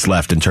else that's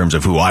left in terms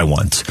of who I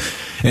want.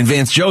 And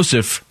Vance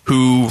Joseph,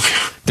 who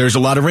there's a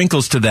lot of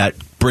wrinkles to that.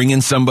 Bring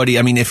in somebody,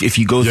 I mean, if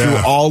you go through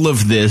all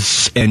of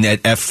this and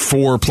at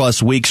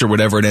 4+ weeks or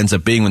whatever it ends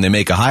up being when they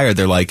make a hire,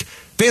 they're like,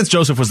 Vance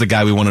Joseph was the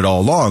guy we wanted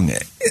all along.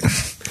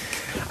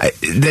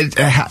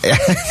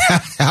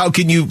 How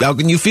can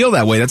you feel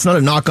that way? That's not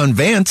a knock on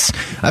Vance.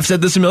 I've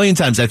said this a million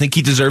times. I think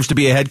he deserves to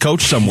be a head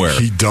coach somewhere.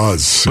 He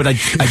does. But I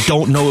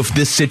don't know if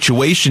this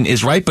situation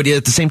is right. But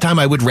at the same time,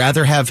 I would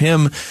rather have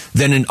him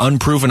than an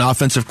unproven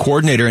offensive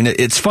coordinator. And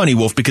it's funny,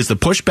 Wolf, because the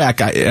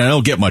pushback, I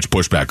don't get much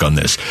pushback on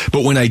this.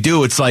 But when I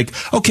do, it's like,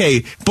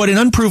 okay, but an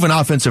unproven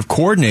offensive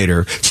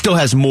coordinator still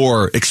has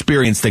more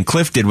experience than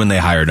Cliff did when they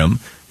hired him.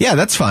 Yeah,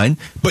 that's fine.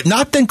 But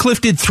not than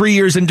Cliff did 3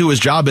 years into his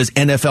job as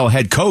NFL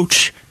head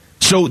coach.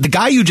 So the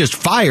guy you just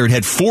fired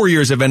had 4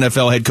 years of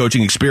NFL head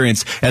coaching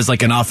experience as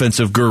like an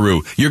offensive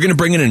guru. You're going to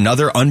bring in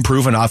another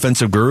unproven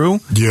offensive guru?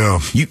 Yeah.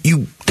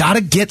 You got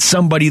to get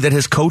somebody that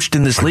has coached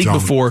in this league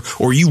before,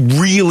 or you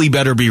really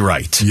better be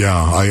right. Yeah,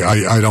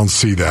 I don't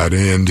see that.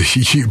 And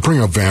he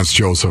bring up Vance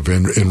Joseph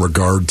in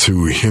regard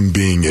to him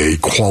being a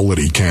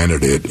quality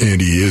candidate, and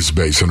he is,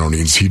 Basin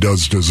Onions. He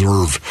does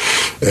deserve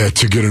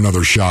to get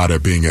another shot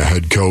at being a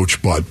head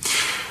coach. But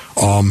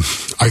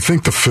I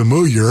think the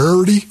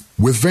familiarity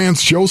with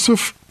Vance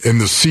Joseph in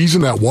the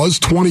season that was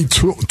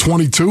 22,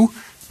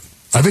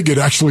 I think it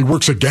actually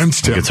works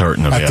against him, it's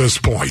hurting him at this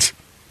point.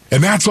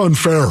 And that's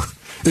unfair.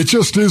 It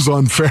just is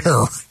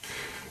unfair.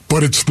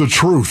 But it's the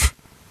truth.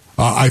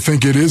 I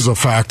think it is a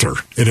factor,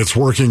 and it's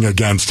working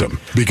against him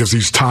because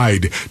he's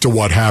tied to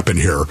what happened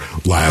here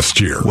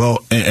last year.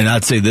 Well, and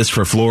I'd say this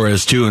for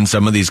Flores, too, and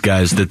some of these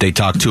guys that they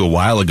talked to a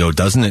while ago.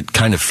 Doesn't it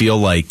kind of feel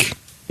like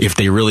if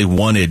they really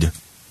wanted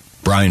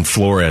Brian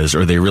Flores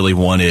or they really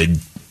wanted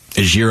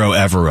Ejiro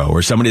Evero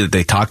or somebody that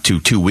they talked to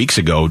 2 weeks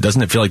ago,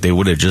 doesn't it feel like they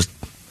would have just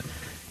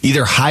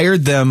either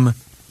hired them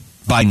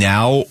by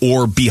now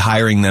or be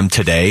hiring them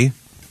today?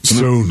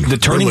 Soon.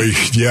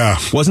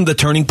 Wasn't the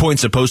turning point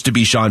supposed to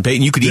be Sean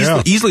Payton? You could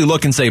easily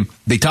look and say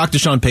they talked to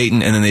Sean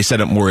Payton and then they set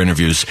up more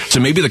interviews.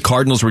 So maybe the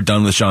Cardinals were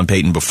done with Sean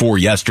Payton before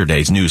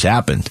yesterday's news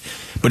happened.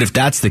 But if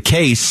that's the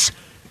case,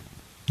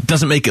 it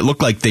doesn't make it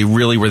look like they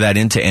really were that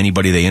into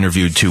anybody they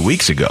interviewed 2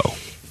 weeks ago.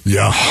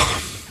 Yeah.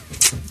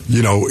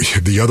 You know,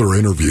 the other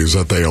interviews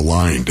that they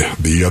aligned,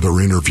 they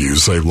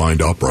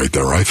lined up right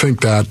there. I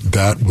think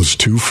that was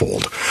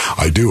twofold.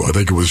 I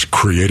think it was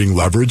creating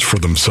leverage for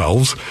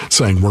themselves,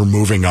 saying we're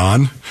moving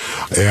on.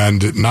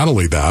 And not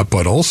only that,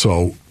 but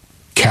also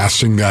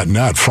casting that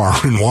net far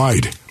and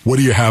wide. What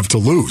do you have to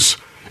lose?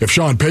 If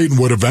Sean Payton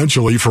would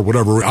eventually, for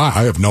whatever,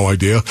 I have no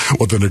idea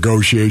what the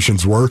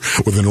negotiations were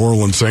with the New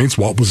Orleans Saints,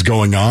 what was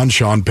going on.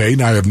 Sean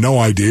Payton, I have no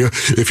idea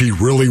if he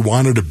really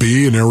wanted to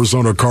be an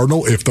Arizona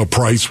Cardinal, if the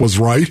price was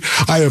right.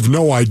 I have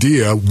no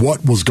idea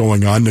what was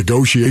going on,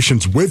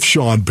 negotiations with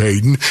Sean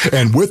Payton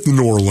and with the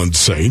New Orleans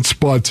Saints.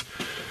 But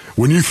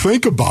when you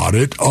think about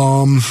it,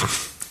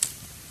 if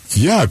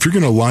you're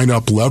going to line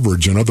up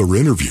leverage in other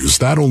interviews,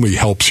 that only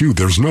helps you.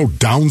 There's no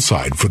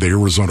downside for the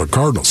Arizona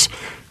Cardinals.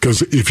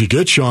 Because if you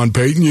get Sean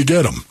Payton, you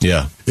get him.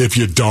 Yeah. If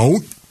you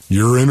don't,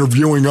 you're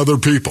interviewing other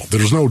people.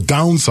 There's no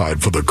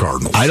downside for the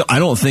Cardinals. I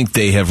don't think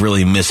they have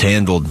really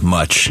mishandled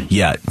much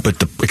yet,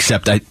 but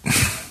except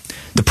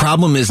The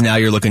problem is now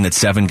you're looking at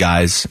 7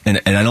 guys,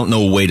 and I don't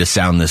know a way to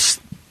sound this.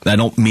 I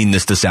don't mean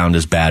this to sound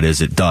as bad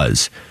as it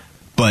does.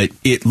 But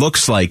it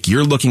looks like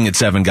you're looking at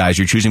 7 guys,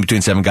 you're choosing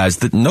between 7 guys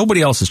that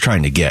nobody else is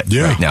trying to get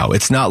right now.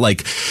 It's not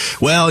like,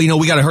 well,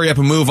 we got to hurry up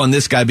and move on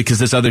this guy because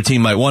this other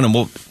team might want him.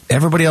 Well,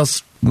 everybody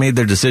else made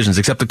their decisions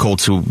except the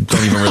Colts, who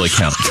don't even really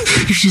count.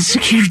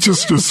 You're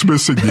just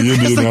dismissing the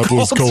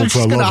Indianapolis Colts. They're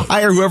just going to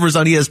hire whoever's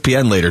on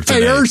ESPN later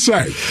today. Hey,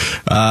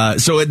 Irsay.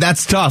 So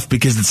that's tough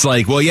because it's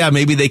like, well, yeah,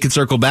 maybe they could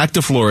circle back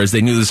to Flores.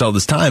 They knew this all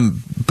this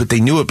time, but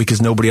they knew it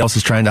because nobody else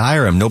is trying to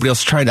hire him. Nobody else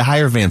is trying to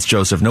hire Vance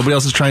Joseph. Nobody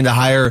else is trying to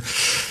hire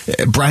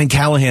Brian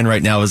Callahan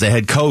right now as a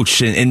head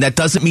coach. And that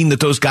doesn't mean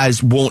that those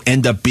guys won't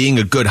end up being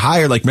a good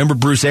hire. Like, remember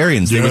Bruce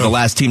Arians? They were the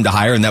last team to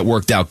hire, and that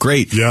worked out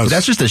great. Yes. But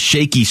that's just a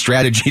shaky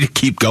strategy to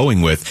keep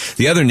going with.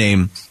 The other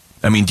name,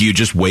 I mean, do you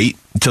just wait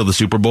until the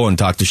Super Bowl and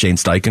talk to Shane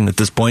Steichen at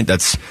this point?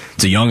 It's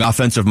a young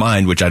offensive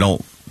mind, which I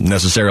don't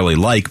necessarily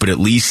like, but at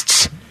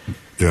least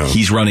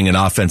he's running an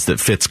offense that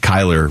fits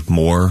Kyler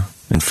more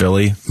in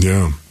Philly.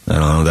 Yeah. I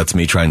don't know. That's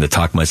me trying to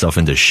talk myself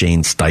into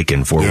Shane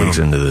Steichen 4 weeks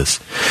into this.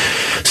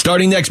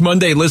 Starting next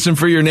Monday, listen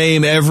for your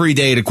name every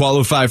day to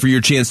qualify for your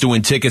chance to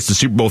win tickets to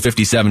Super Bowl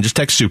 57. Just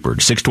text SUPER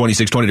to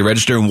 620-620 to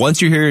register. And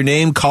once you hear your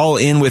name, call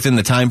in within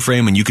the time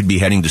frame and you could be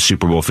heading to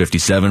Super Bowl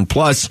 57.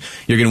 Plus,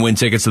 you're going to win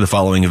tickets to the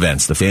following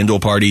events: the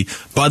FanDuel Party,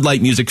 Bud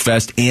Light Music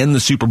Fest, and the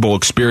Super Bowl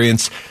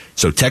Experience.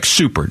 So text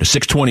SUPER to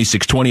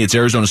 620-620. It's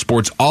Arizona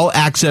Sports All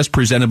Access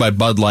presented by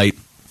Bud Light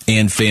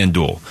and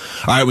FanDuel. All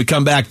right, we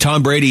come back.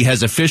 Tom Brady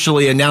has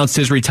officially announced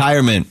his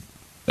retirement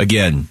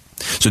again.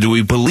 So do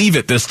we believe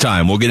it this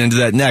time? We'll get into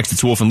that next.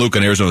 It's Wolf and Luke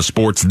on Arizona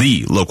Sports,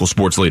 the local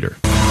sports leader.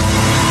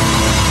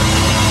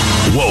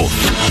 Wolf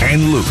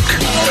and Luke,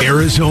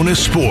 Arizona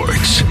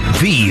Sports,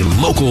 the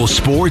local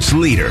sports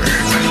leader.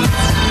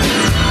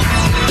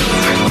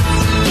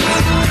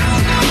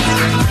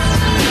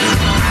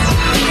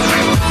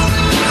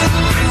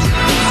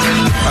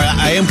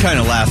 I am kind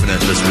of laughing at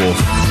this, Wolf.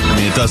 I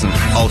mean, it doesn't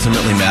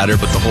ultimately matter,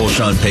 but the whole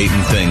Sean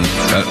Payton thing,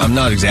 I'm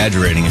not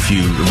exaggerating.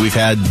 We've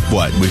had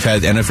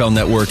NFL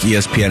Network,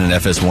 ESPN, and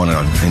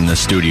FS1 in the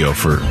studio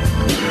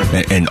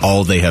and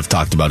all they have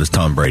talked about is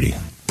Tom Brady.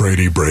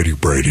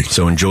 Brady.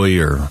 So enjoy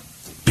your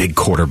big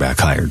quarterback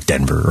hire,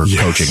 Denver, or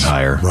coaching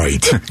hire.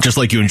 Right. Just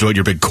like you enjoyed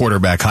your big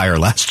quarterback hire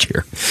last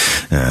year.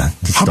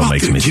 It still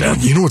makes me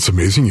sad. You know what's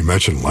amazing? You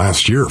mentioned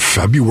last year,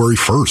 February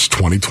 1st,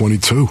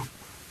 2022.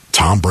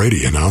 Tom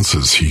Brady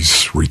announces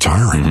he's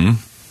retiring.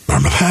 Mm-hmm.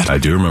 Remember that? I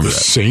do remember that.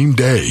 Same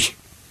day.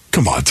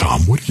 Come on,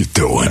 Tom. What are you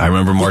doing? I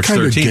remember March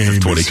 13th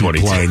of 2022.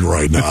 Is he playing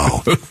right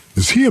now?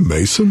 Is he a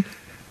Mason?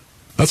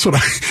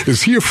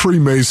 Is he a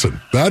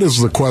Freemason? That is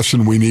the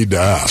question we need to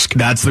ask.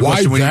 That's the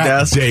question we need to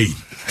ask? Why that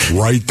date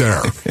right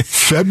there?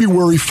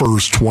 February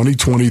 1st,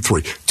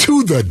 2023.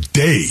 To the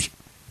day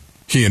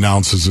he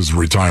announces his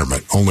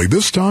retirement. Only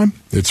this time,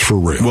 it's for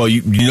real. Well,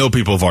 you know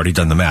people have already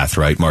done the math,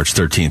 right? March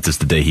 13th is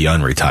the day he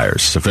unretires.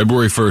 So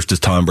February 1st is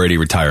Tom Brady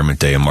retirement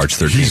day, and March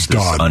 13th is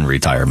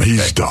unretirement day.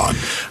 He's done.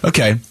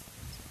 Okay.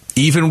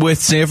 Even with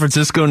San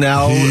Francisco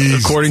now,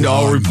 according to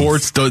all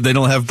reports, they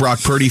don't have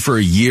Brock Purdy for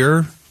a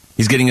year.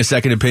 He's getting a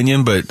second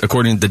opinion, but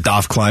according to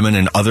Dolph Kleiman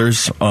and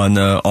others on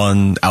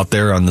out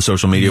there on the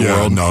social media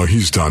world, no,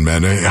 he's done,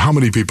 man. How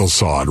many people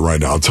saw it right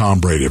now? Tom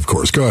Brady, of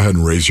course. Go ahead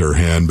and raise your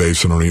hand,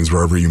 Basinonians,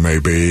 wherever you may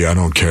be. I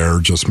don't care.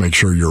 Just make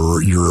sure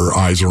your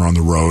eyes are on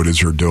the road as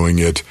you're doing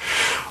it.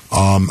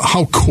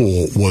 How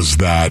cool was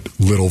that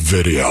little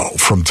video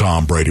from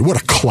Tom Brady?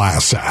 What a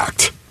class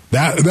act.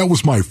 That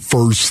was my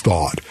first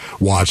thought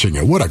watching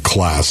it. What a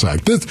class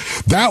act.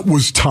 That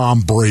was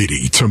Tom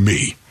Brady to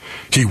me.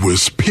 He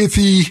was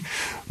pithy,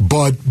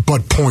 but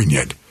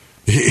poignant.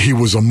 He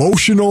was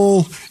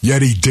emotional,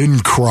 yet he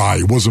didn't cry.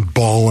 He wasn't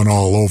bawling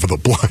all over the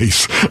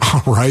place.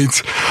 All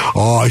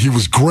right? He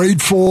was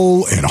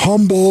grateful and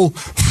humble,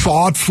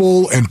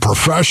 thoughtful and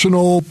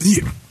professional.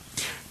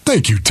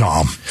 Thank you,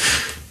 Tom.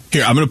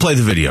 Here, I'm going to play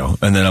the video,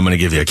 and then I'm going to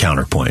give you a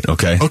counterpoint,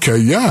 okay? Okay,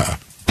 yeah.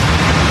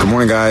 Good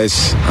morning,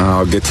 guys.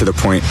 I'll get to the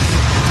point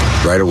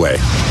right away.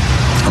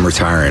 I'm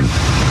retiring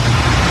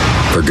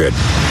for good.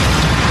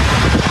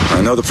 I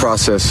know the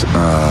process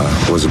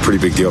was a pretty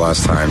big deal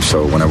last time,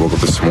 so when I woke up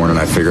this morning,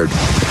 I figured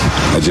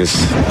I'd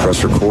just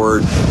press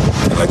record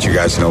and let you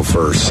guys know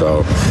first.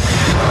 So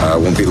I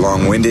won't be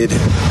long-winded.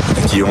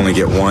 You only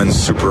get one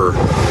super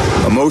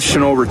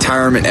emotional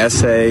retirement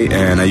essay,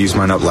 and I used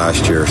mine up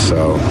last year.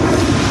 So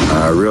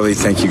really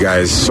thank you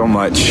guys so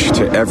much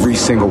to every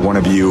single one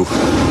of you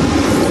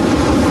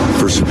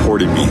for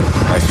supporting me,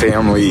 my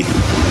family,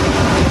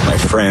 my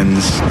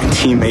friends, my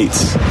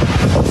teammates,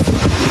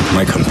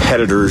 my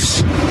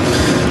competitors.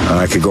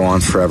 I could go on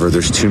forever.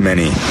 There's too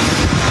many.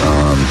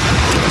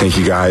 Thank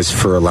you guys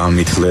for allowing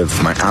me to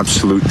live my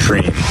absolute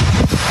dream.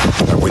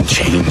 I wouldn't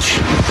change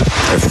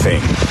a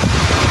thing.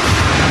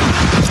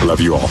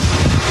 Love you all.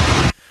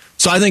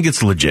 So I think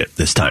it's legit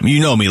this time.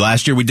 You know me.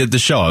 Last year we did the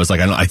show. I was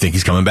like, I think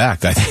he's coming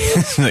back. A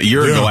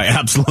year ago, I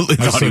absolutely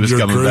thought he was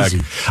coming back.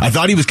 I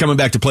thought he was coming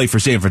back to play for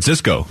San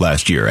Francisco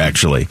last year,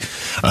 actually.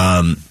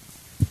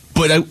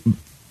 But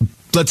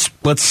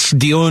let's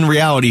deal in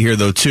reality here,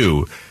 though,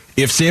 too.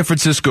 If San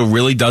Francisco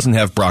really doesn't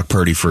have Brock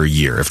Purdy for a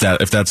year,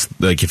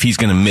 if he's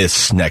going to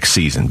miss next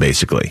season,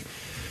 basically,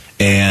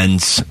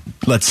 and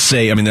let's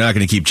say, I mean, they're not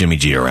going to keep Jimmy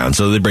G around,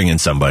 so they bring in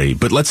somebody,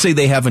 but let's say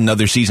they have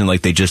another season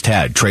like they just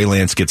had. Trey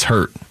Lance gets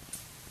hurt,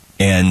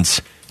 and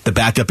the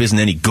backup isn't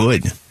any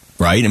good,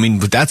 right? I mean,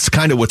 but that's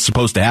kind of what's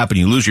supposed to happen.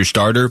 You lose your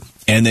starter,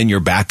 and then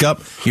your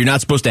backup. You're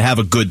not supposed to have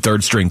a good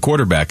third-string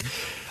quarterback.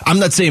 I'm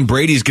not saying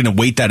Brady's going to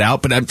wait that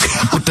out, but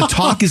the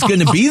talk is going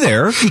to be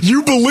there.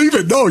 You believe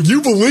it. No,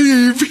 you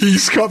believe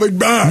he's coming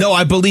back. No,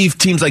 I believe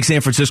teams like San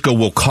Francisco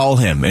will call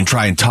him and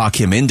try and talk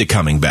him into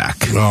coming back.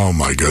 Oh,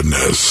 my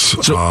goodness.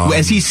 So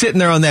as he's sitting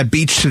there on that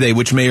beach today,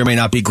 which may or may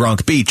not be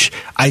Gronk Beach,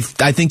 I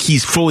think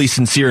he's fully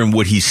sincere in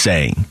what he's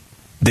saying.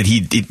 That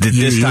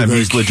this time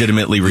he's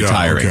legitimately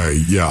retiring. Yeah,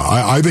 okay, yeah.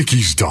 I think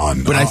he's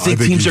done. But I think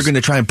teams are going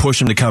to try and push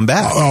him to come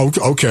back.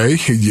 Okay.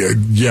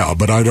 Yeah,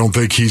 but I don't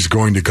think he's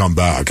going to come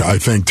back. I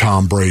think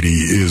Tom Brady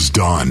is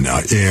done.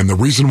 And the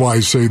reason why I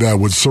say that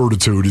with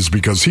certitude is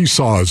because he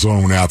saw his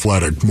own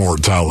athletic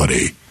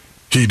mortality.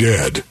 He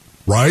did,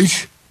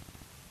 right?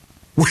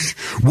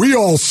 We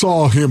all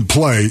saw him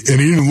play,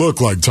 and he didn't look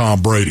like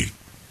Tom Brady.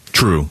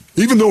 True.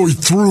 Even though he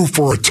threw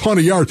for a ton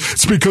of yards,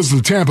 it's because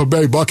the Tampa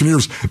Bay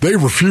Buccaneers, they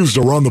refused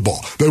to run the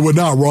ball. They would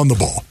not run the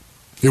ball.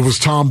 It was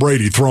Tom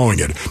Brady throwing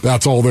it.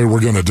 That's all they were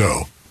going to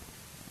do.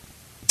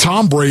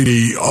 Tom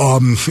Brady,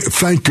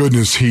 thank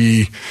goodness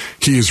he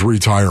is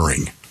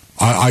retiring.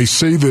 I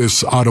say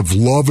this out of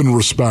love and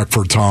respect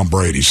for Tom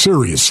Brady,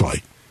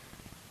 seriously.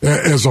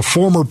 As a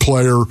former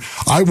player,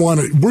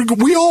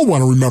 we all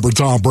want to remember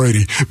Tom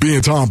Brady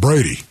being Tom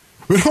Brady.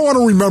 We don't want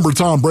to remember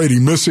Tom Brady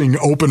missing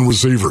open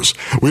receivers.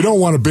 We don't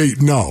want to be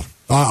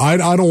I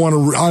don't want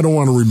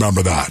to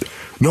remember that.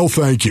 No,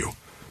 thank you.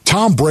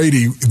 Tom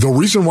Brady, the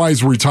reason why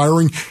he's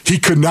retiring, he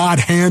could not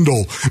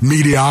handle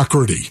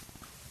mediocrity.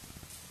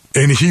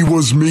 And he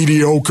was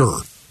mediocre.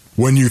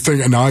 When you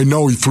think, and I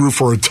know he threw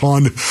for a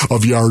ton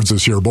of yards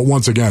this year, but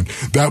once again,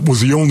 that was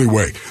the only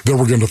way they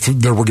were going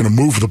to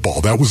move the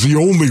ball. That was the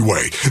only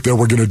way they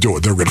were going to do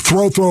it. They were going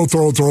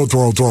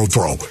to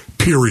throw.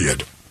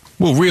 Period.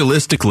 Well,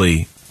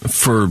 realistically,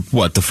 for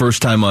the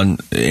first time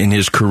in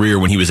his career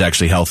when he was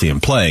actually healthy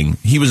and playing,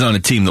 he was on a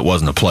team that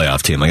wasn't a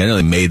playoff team. Like, I know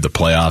they made the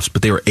playoffs,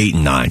 but they were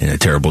 8-9 in a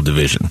terrible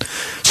division.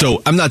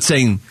 So I'm not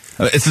saying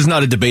this is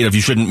not a debate of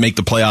you shouldn't make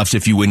the playoffs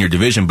if you win your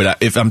division.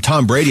 But if I'm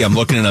Tom Brady, I'm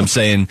looking and I'm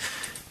saying,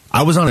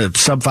 I was on a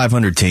sub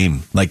 500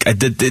 team. Like,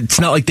 it's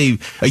not like a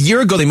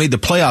year ago they made the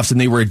playoffs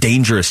and they were a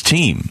dangerous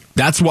team.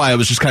 That's why I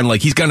was just kind of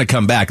like, he's going to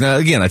come back. Now,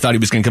 again, I thought he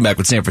was going to come back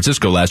with San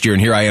Francisco last year,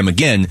 and here I am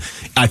again.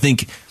 I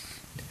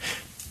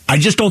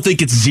just don't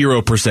think it's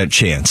 0%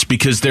 chance,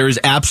 because there is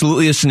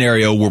absolutely a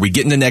scenario where we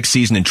get into next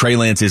season and Trey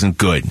Lance isn't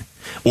good,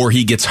 or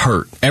he gets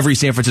hurt. Every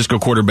San Francisco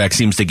quarterback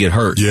seems to get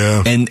hurt.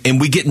 Yeah. And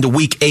we get into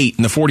week 8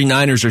 and the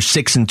 49ers are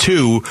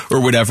 6-2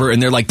 or whatever, and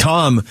they're like,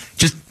 Tom,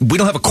 we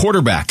don't have a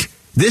quarterback.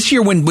 This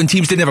year, when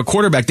teams didn't have a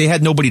quarterback, they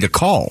had nobody to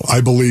call. I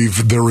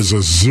believe there is a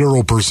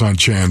 0%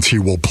 chance he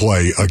will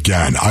play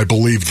again. I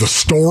believe the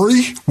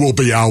story will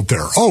be out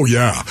there. Oh,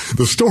 yeah.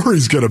 The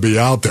story's going to be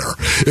out there.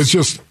 It's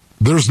just,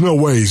 there's no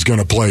way he's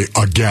going to play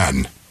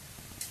again.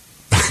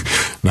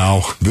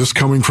 Now, this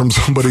coming from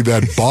somebody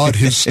that bought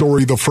his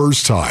story the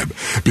first time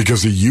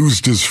because he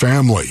used his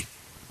family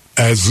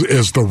as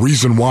the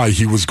reason why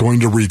he was going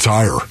to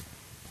retire.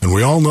 And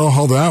we all know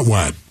how that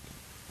went.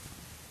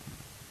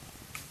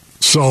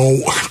 So,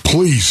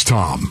 please,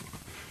 Tom,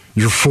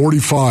 you're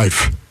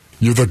 45.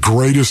 You're the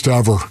greatest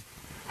ever.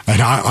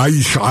 And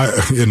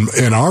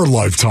in our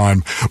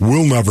lifetime,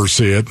 we'll never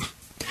see it.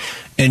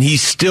 And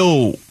he's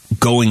still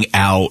going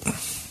out.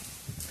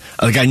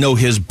 Like, I know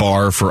his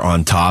bar for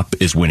on top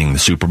is winning the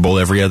Super Bowl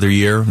every other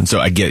year. And so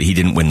I get he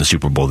didn't win the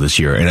Super Bowl this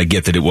year. And I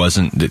get that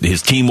that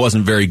his team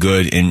wasn't very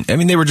good. And I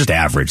mean, they were just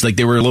average. Like,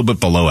 they were a little bit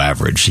below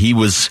average. He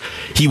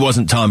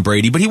wasn't Tom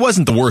Brady, but he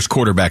wasn't the worst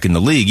quarterback in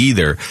the league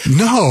either.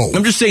 No.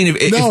 I'm just saying,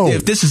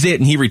 if this is it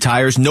and he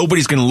retires,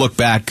 nobody's going to look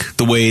back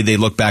the way they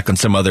look back on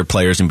some other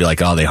players and be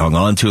like, oh, they hung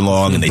on too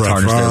long and they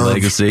tarnished their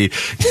legacy.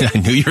 I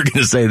knew you were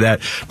going to say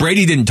that.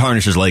 Brady didn't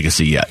tarnish his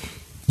legacy yet.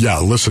 Yeah,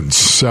 listen,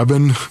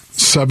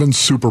 seven-time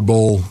Super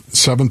Bowl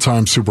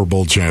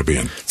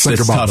champion. Think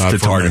it's about tough that to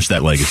tarnish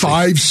that legacy.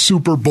 5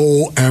 Super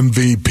Bowl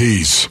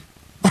MVPs.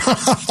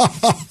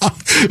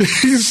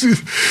 He's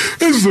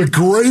the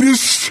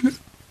greatest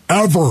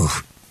ever.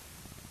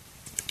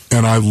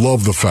 And I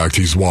love the fact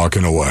he's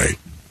walking away.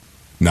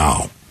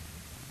 Now,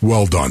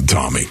 well done,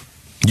 Tommy.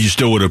 You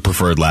still would have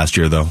preferred last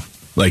year, though?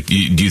 Like, do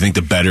you think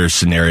the better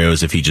scenario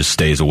is if he just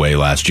stays away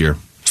last year?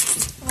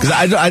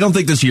 Because I don't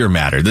think this year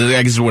mattered.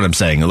 I guess is what I'm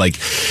saying. Like,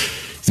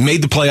 he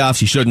made the playoffs.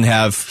 He shouldn't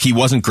have. He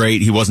wasn't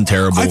great. He wasn't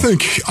terrible. I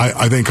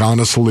think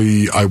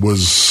honestly, I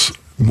was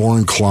more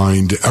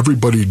inclined.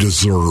 Everybody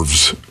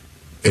deserves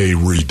a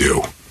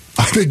redo.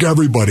 I think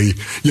everybody,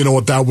 you know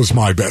what, that was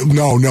my bad.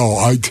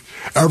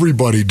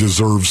 Everybody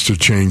deserves to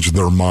change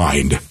their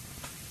mind,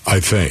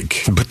 I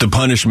think. But the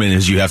punishment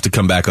is you have to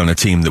come back on a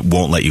team that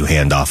won't let you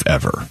hand off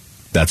ever.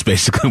 That's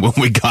basically what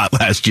we got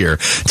last year.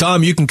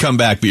 Tom, you can come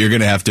back, but you're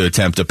going to have to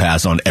attempt to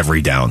pass on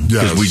every down.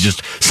 Because we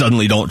just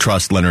suddenly don't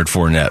trust Leonard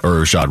Fournette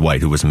or Rashad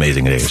White, who was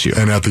amazing at ASU.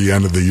 And at the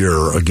end of the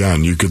year,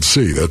 again, you could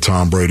see that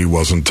Tom Brady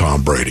wasn't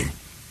Tom Brady.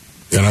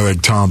 And I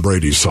think Tom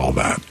Brady saw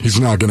that. He's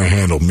not going to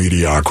handle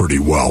mediocrity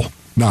well.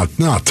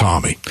 Not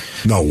Tommy.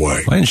 No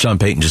way. Why didn't Sean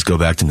Payton just go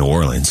back to New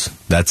Orleans?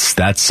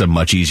 That's a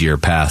much easier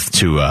path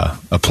to a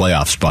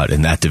playoff spot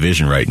in that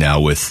division right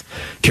now. With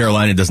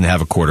Carolina doesn't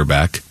have a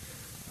quarterback.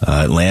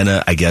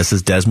 Atlanta, I guess,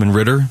 is Desmond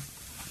Ridder.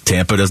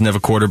 Tampa doesn't have a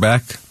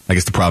quarterback. I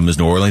guess the problem is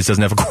New Orleans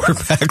doesn't have a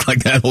quarterback.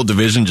 Like, that whole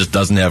division just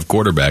doesn't have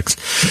quarterbacks.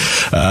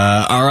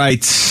 All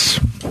right.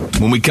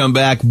 When we come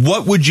back,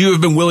 what would you have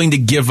been willing to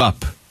give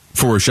up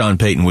for Sean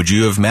Payton? Would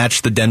you have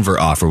matched the Denver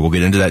offer? We'll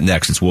get into that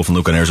next. It's Wolf and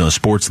Luke on Arizona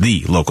Sports,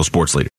 the local sports leader.